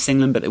fine against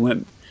England, but they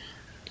weren't.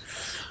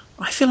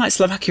 I feel like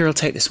Slovakia will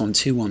take this one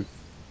 2-1.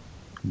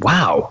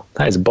 Wow,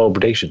 that is a bold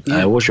prediction.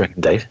 Yeah. What do you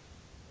reckon, Dave?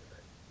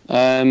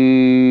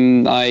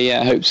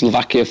 I hope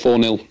Slovakia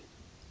 4-0.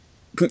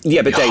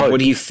 Yeah, but Dave, what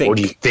do you think? What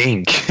do you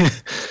think?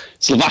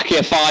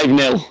 Slovakia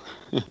 5-0.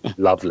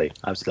 Lovely,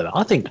 absolutely.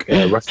 I think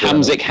Russia.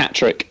 Hamzik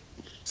hat-trick.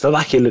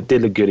 Slovakia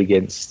did look good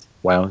against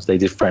Wales. They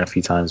did threaten a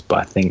few times, but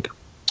I think,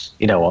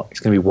 you know what, it's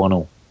going to be 1-1. I'm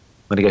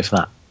going to go for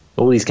that.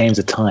 All these games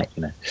are tight,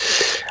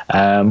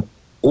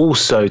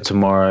 Also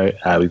tomorrow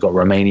we've got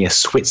Romania,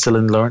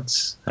 Switzerland.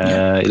 Lawrence, you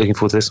looking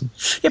forward to this one?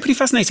 Yeah, pretty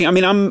fascinating. I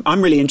mean,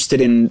 I'm really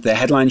interested in the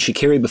headline.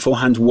 Shaqiri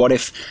beforehand. What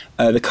if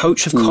the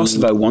coach of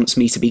Kosovo wants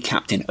me to be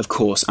captain? Of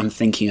course, I'm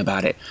thinking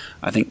about it.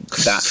 I think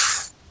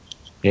that.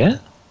 Yeah.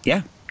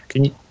 Yeah.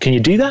 Can you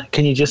do that?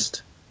 Can you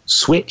just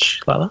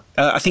switch like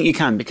that? I think you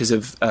can because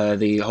of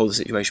the whole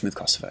situation with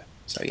Kosovo.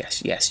 So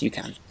yes, you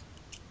can.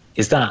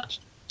 Is that?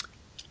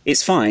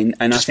 It's fine,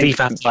 and Does I think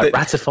FIFA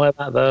ratify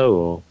that though,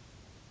 or?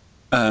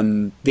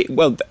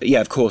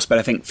 Yeah, of course, but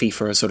I think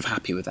FIFA are sort of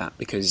happy with that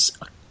because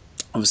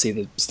obviously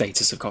the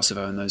status of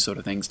Kosovo and those sort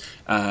of things,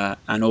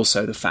 and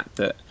also the fact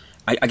that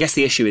I guess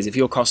the issue is if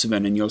you're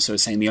Kosovan and you're sort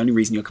of saying the only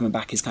reason you're coming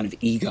back is kind of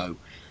ego,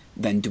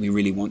 then do we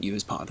really want you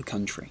as part of the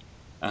country?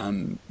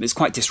 It's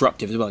quite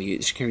disruptive as well.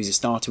 Shaqiri's a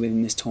starter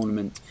within this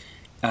tournament.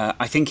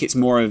 I think it's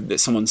more of that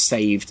someone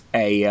saved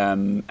a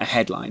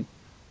headline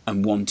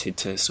and wanted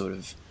to sort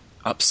of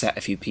upset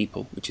a few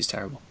people, which is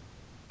terrible.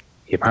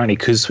 He apparently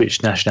could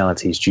switch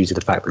nationalities due to the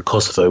fact that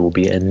Kosovo will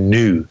be a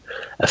new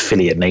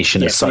affiliate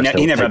nation. Yes,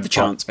 he never had the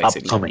chance,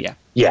 basically. Upcoming.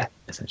 Yeah,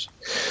 essentially.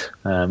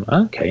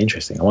 Okay,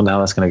 interesting. I wonder how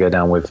that's going to go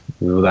down with.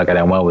 Will that go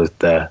down well with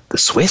the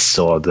Swiss,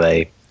 or do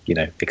they,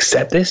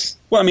 accept this?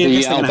 Well, I mean,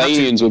 the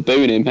Albanians were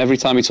booing him every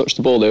time he touched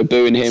the ball. They were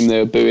booing him. They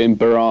were booing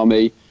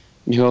Barami.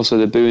 And also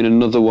they're booing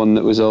another one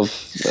that was of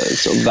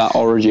sort of that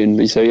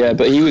origin. So yeah,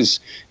 but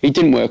he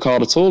didn't work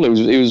hard at all.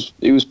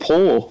 He was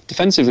poor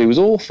defensively. He was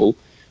awful.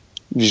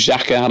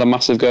 Xhaka had a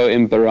massive go at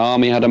him.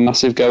 Barami had a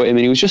massive go at him,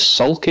 and he was just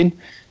sulking.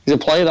 He's a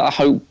player that I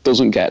hope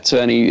doesn't get to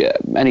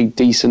any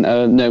decent,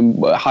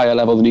 higher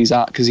level than he's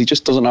at, because he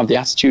just doesn't have the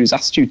attitude. His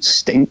attitude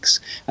stinks,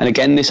 and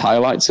again, this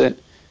highlights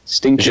it.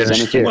 Stinks as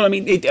anything. Well, I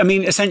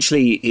mean,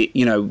 essentially,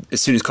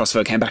 as soon as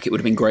Kosovo came back, it would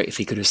have been great if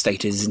he could have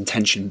stated his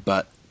intention,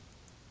 but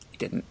he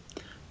didn't.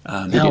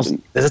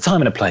 There's a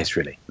time and a place,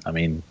 really.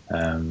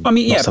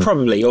 Yeah,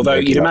 probably. Although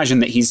you'd imagine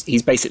that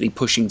he's basically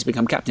pushing to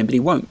become captain, but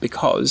he won't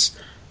because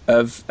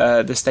of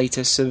the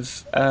status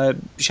of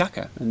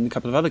Xhaka and a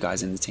couple of other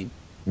guys in the team.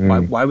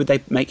 Why would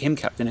they make him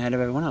captain ahead of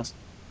everyone else?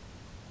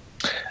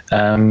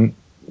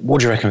 What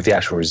do you reckon of the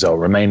actual result?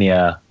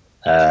 Romania,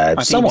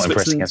 somewhat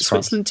impressing against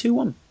France.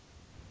 Switzerland 2-1.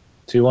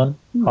 2-1?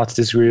 Hard to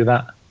disagree with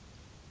that.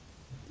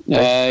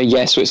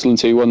 Yeah, Switzerland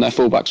 2-1. Their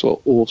fullbacks were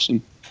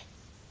awesome.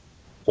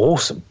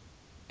 Awesome.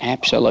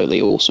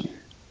 Absolutely awesome.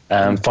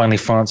 Finally,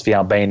 France v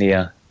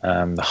Albania.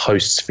 The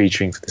hosts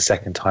featuring for the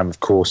second time, of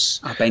course.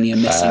 Albania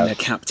missing their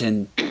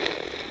captain.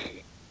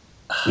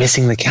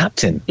 Missing the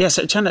captain. Yeah,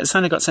 so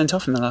Sana got sent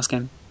off in the last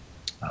game.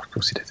 Oh, of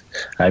course he did.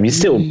 You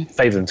still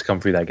favour them to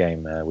come through that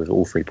game with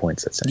all 3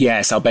 points, let's say.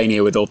 Yes,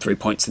 Albania with all 3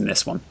 points in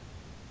this one.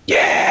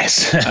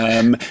 Yes.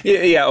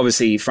 Yeah,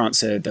 obviously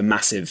France are the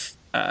massive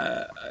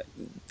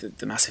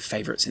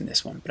favourites in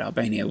this one, but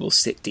Albania will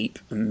sit deep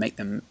and make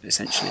them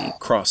essentially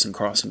cross.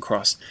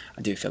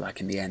 I do feel like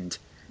in the end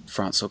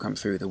France will come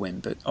through with a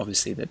win, but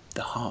obviously the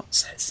heart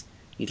says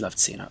you'd love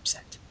to see an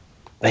upset.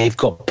 They've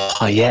got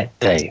Payet,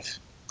 Dave.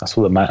 That's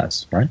all that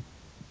matters, right?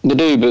 They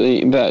do,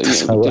 but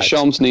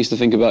Deschamps needs to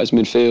think about his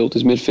midfield.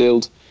 His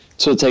midfield,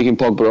 sort of taking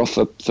Pogba off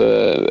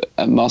for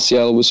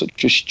Martial was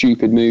such a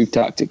stupid move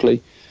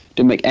tactically.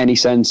 Didn't make any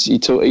sense.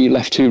 He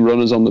left 2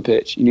 runners on the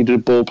pitch. You needed a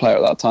ball player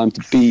at that time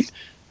to beat,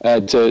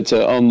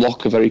 to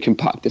unlock a very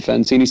compact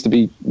defence. He needs to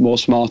be more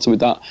smarter with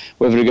that.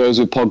 Whether it goes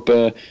with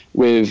Pogba,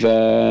 with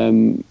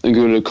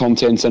N'Golo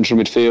Kanté in central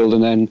midfield,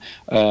 and then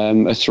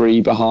a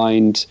 3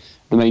 behind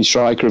the main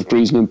striker of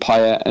Griezmann,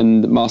 Payet,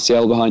 and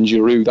Martial behind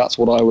Giroud. That's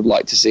what I would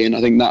like to see, and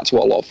I think that's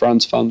what a lot of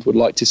France fans would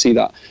like to see,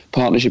 that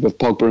partnership of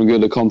Pogba and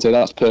N'Golo Kanté.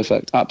 That's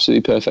perfect,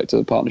 absolutely perfect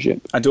as a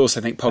partnership. I do also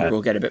think Pogba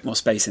will get a bit more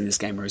space in this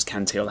game, whereas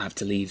Kanté will have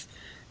to leave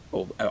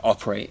or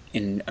operate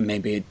in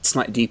maybe a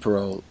slightly deeper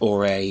role,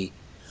 or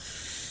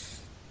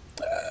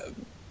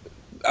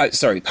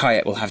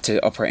Payet will have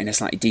to operate in a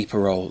slightly deeper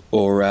role,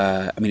 or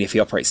if he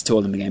operates at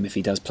all in the game, if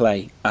he does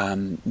play,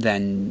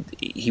 then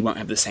he won't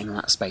have the same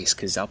amount of space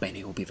because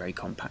Albania will be very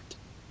compact.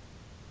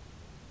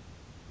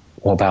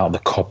 What about the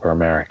Copa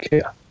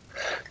America,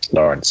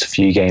 Lawrence? A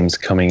few games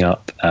coming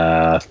up.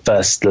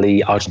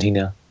 Firstly,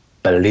 Argentina,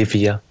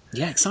 Bolivia.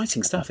 Yeah,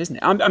 exciting stuff, isn't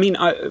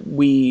it?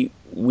 We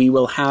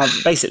will have,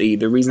 basically,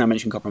 the reason I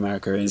mentioned Copa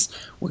America is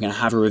we're going to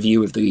have a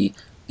review of the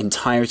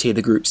entirety of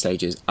the group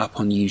stages up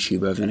on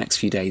YouTube over the next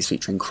few days,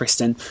 featuring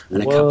Kristen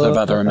and a couple of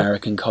other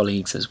American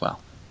colleagues as well.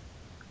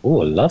 Oh,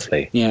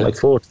 lovely. Yeah. Look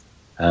forward.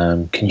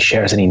 Can you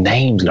share us any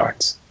names,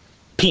 Lawrence?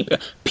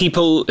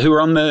 People who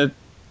are on the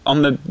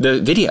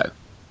video.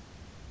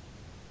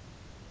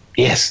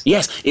 Yes.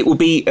 Yes, it will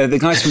be the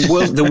guys from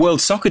the World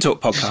Soccer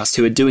Talk podcast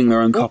who are doing their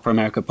own Copa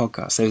America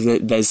podcast. So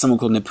there's someone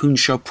called Nipun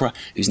Chopra,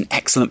 who's an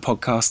excellent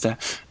podcaster,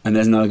 and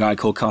there's another guy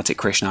called Kartik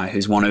Krishnai,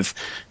 who's one of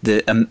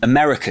the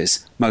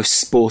America's most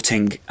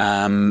sporting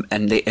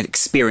and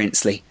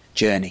experiencely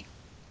journey.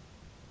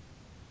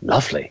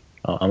 Lovely.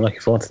 I'm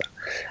looking forward to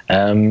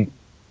that.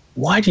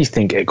 Why do you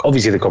think,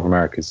 obviously the Copa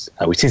Americas,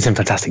 we've seen some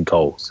fantastic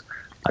goals,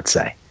 I'd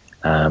say,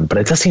 but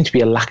it does seem to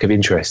be a lack of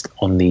interest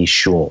on these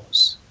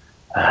shores.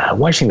 Why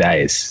do you think that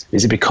is?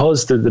 Is it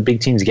because the big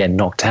teams are getting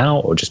knocked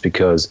out, or just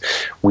because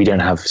we don't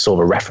have sort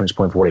of a reference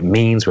point for what it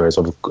means, whereas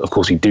of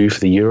course we do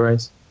for the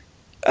Euros?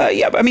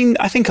 Yeah,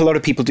 I think a lot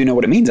of people do know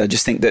what it means. I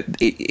just think that,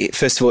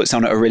 first of all, it's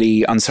on at a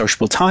really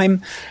unsociable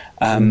time.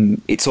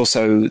 It's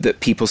also that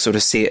people sort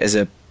of see it as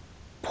a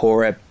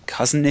poorer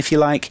cousin, if you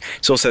like.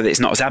 It's also that it's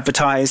not as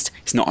advertised.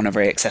 It's not on a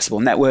very accessible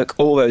network,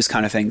 all those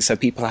kind of things. So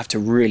people have to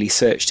really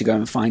search to go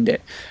and find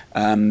it.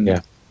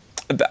 But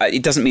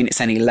it doesn't mean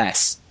it's any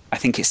less. I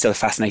think it's still a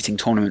fascinating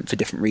tournament for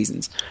different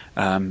reasons.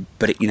 But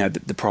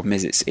the problem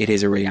is it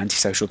is a really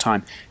antisocial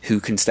time. Who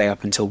can stay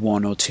up until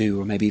 1 or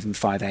 2 or maybe even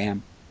 5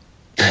 a.m.?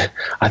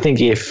 I think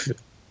if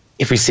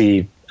we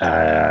see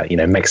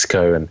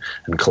Mexico and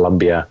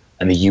Colombia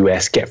and the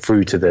US get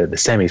through to the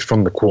semis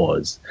from the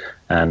quarters,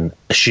 and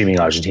assuming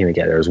Argentina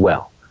get there as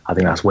well, I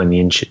think that's when the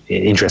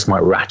interest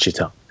might ratchet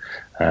up.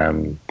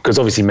 Because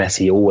obviously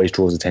Messi always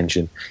draws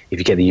attention. If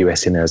you get the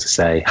US in there, as I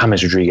say,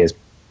 James Rodriguez,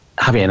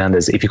 Javi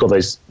Hernandez, if you've got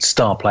those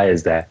star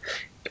players there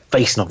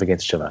facing off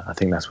against each other, I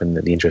think that's when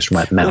the interest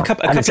might mount. Well, a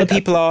couple of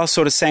people are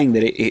sort of saying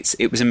that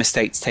it was a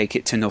mistake to take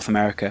it to North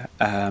America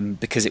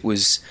because it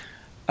was,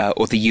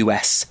 or the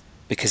US,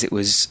 because it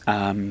was,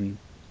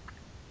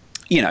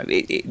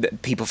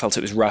 people felt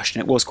it was rushed,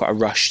 and it was quite a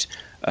rushed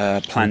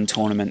planned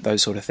tournament,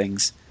 those sort of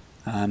things.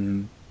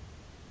 I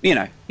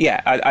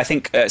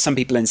think some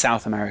people in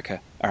South America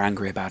are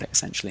angry about it,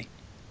 essentially.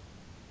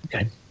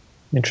 Okay.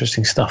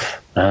 Interesting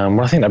stuff.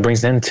 Well, I think that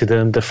brings an end to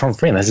the front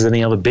three. Unless there's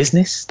any other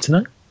business to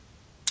know.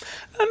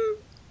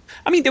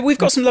 We've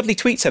got some lovely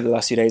tweets over the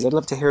last few days. I'd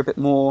love to hear a bit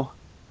more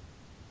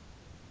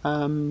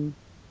from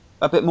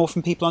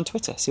people on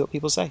Twitter. See what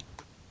people say.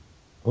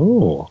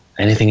 Oh,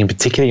 anything in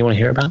particular you want to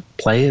hear about?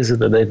 Players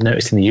that they've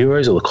noticed in the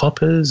Euros or the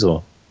Coppers,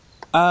 or?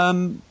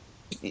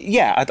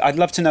 I'd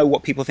love to know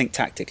what people think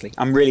tactically.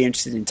 I'm really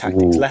interested in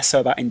tactics, less so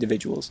about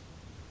individuals.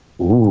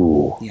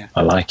 Ooh, yeah.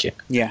 I like it.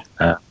 Yeah.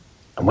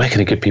 And where can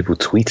the good people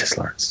tweet us,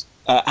 Lawrence?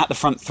 At the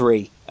front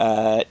three,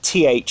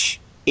 THEFRONT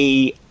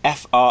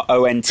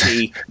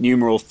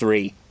numeral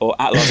 3, or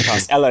at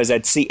Lozcast,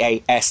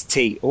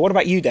 LOZCAST. Or what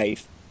about you,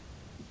 Dave?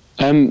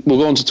 We'll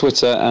go on to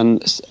Twitter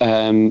and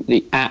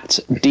the at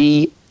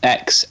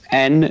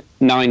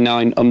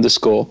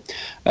DXN99_.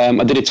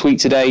 I did a tweet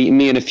today.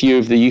 Me and a few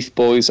of the youth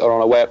boys are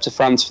on our way up to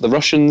France for the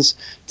Russians.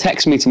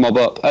 Text me to mob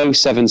up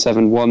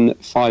 0771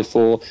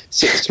 54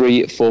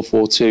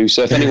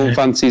 So if anyone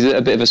fancies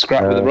a bit of a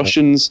scrap with the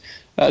Russians,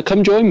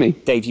 come join me.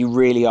 Dave, you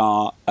really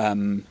are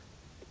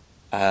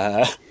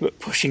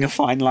pushing a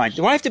fine line.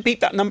 Do I have to beep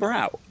that number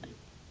out?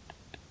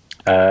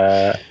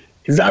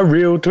 Is that a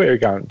real Twitter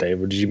account,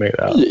 Dave, or did you make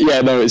that up?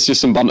 Yeah, no, it's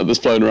just some banter that's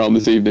flown around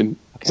this evening.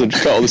 Okay. So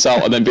just cut all this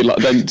out and then be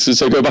like,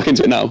 so go back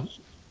into it now.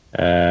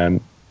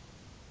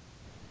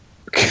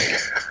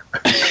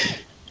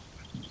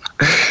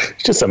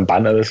 It's just some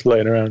banter that's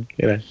floating around,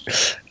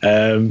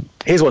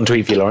 Here's one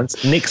tweet for you,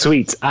 Lawrence. Nick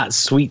Sweets at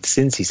Sweet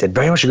Cincy said,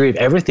 very much agree with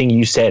everything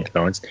you said,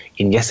 Lawrence,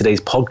 in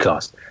yesterday's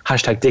podcast.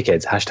 Hashtag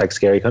dickheads, hashtag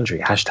scary country,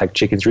 hashtag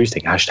chickens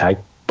roosting, hashtag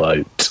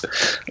boat.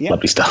 Yeah.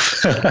 Lovely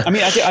stuff. I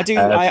mean, I do.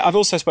 I've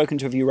also spoken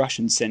to a few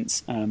Russians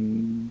since.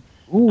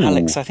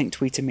 Alex, I think,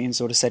 tweeted me and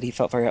sort of said he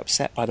felt very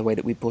upset by the way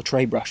that we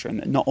portrayed Russia and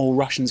that not all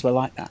Russians were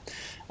like that.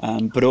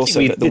 But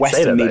also that the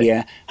Western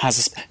media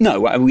has no,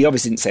 we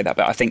obviously didn't say that,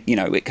 but I think,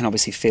 it can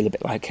obviously feel a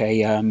bit like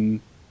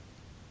an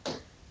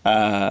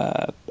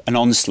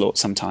onslaught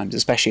sometimes,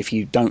 especially if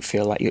you don't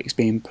feel like it's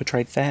being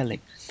portrayed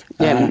fairly.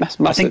 Yeah,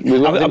 I think,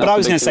 but I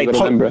was going to say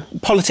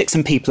politics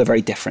and people are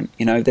very different.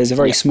 There's a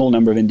very small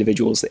number of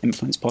individuals that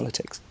influence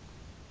politics.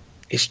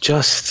 It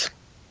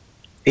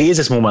is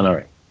a small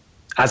minority.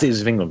 As it is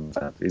with England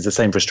fans. It's the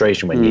same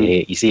frustration when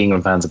you see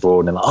England fans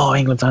abroad and they're like, oh,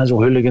 England fans are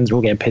all hooligans, we're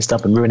all getting pissed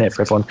up and ruining it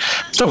for everyone.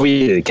 It's not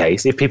really the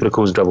case. If people are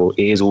causing trouble,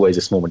 it is always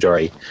a small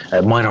minority,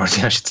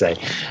 I should say.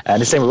 And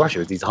the same with Russia.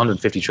 With these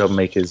 150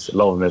 troublemakers, a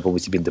lot of them have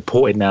obviously been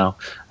deported now.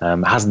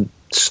 It hasn't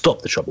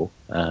stopped the trouble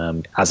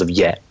as of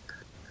yet,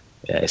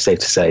 it's safe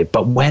to say.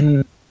 But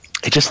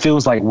it just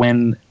feels like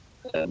when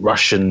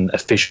Russian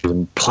officials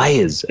and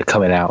players are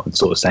coming out and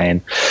sort of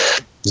saying,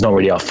 it's not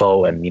really our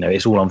fault, and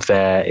it's all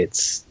unfair.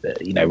 It's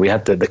we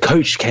had the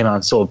coach came out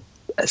and sort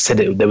of said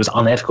there was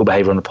unethical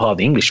behaviour on the part of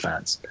the English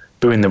fans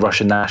booing the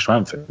Russian national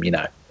anthem.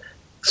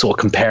 Sort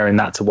of comparing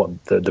that to what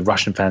the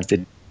Russian fans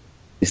did.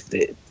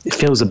 It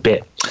feels a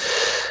bit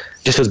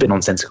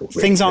nonsensical.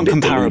 Really. Things aren't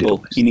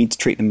comparable. You need to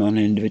treat them on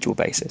an individual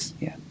basis.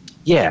 Yeah.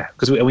 Yeah,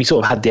 because we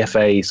sort of had the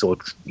FA sort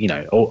of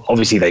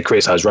obviously they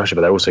criticised Russia,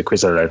 but they also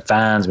criticised their own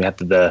fans. We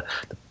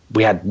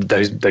had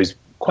those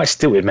quite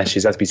stilted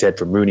messages, as we said,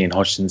 from Rooney and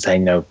Hodgson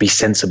saying, be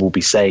sensible, be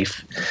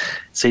safe.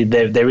 So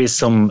there is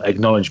some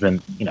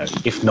acknowledgement,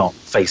 if not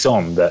face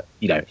on, that,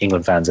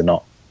 England fans are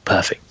not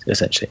perfect,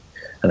 essentially.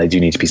 And they do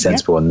need to be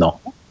sensible and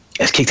not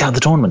get kicked out of the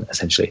tournament,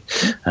 essentially.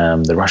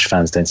 The Rush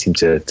fans don't seem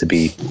to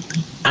be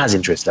as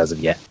interested as of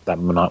yet, that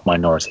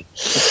minority.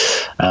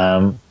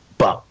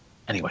 But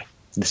anyway,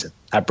 listen,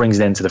 that brings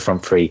it into the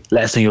front three.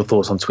 Let us know your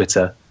thoughts on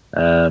Twitter. It's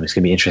going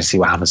to be interesting to see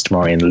what happens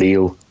tomorrow in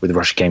Lille with the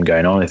Russia game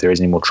going on, if there is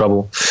any more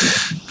trouble.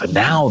 For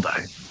now,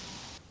 though,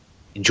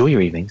 enjoy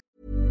your evenings.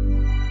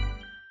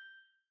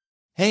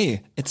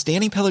 Hey, it's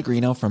Danny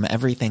Pellegrino from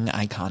Everything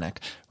Iconic.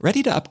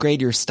 Ready to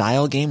upgrade your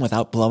style game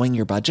without blowing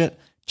your budget?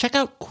 Check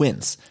out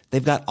Quince.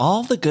 They've got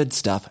all the good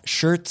stuff,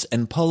 shirts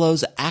and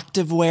polos,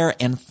 activewear,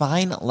 and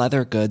fine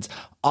leather goods,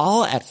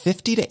 all at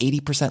 50 to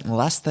 80%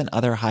 less than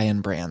other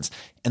high-end brands.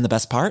 And the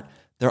best part?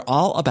 They're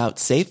all about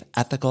safe,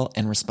 ethical,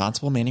 and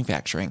responsible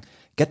manufacturing.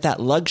 Get that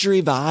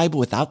luxury vibe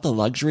without the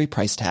luxury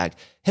price tag.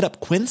 Hit up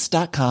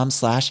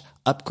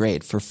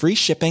quince.com/upgrade for free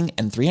shipping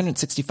and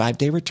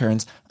 365-day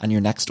returns on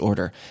your next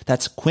order.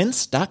 That's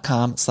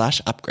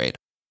quince.com/upgrade.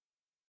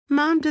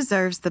 Mom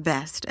deserves the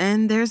best,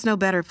 and there's no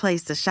better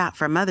place to shop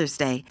for Mother's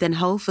Day than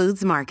Whole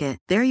Foods Market.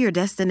 They're your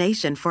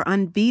destination for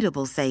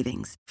unbeatable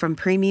savings, from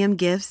premium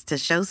gifts to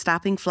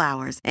show-stopping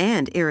flowers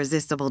and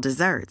irresistible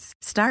desserts.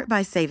 Start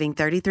by saving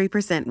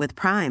 33% with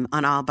Prime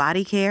on all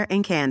body care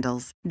and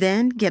candles.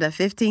 Then get a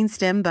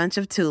 15-stem bunch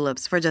of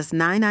tulips for just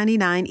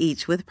 $9.99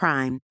 each with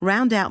Prime.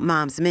 Round out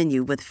Mom's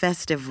menu with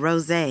festive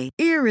rosé,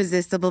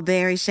 irresistible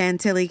berry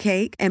chantilly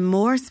cake, and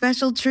more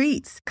special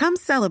treats. Come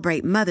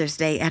celebrate Mother's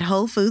Day at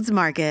Whole Foods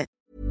Market.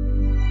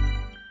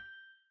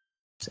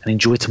 And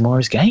enjoy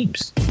tomorrow's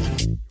games.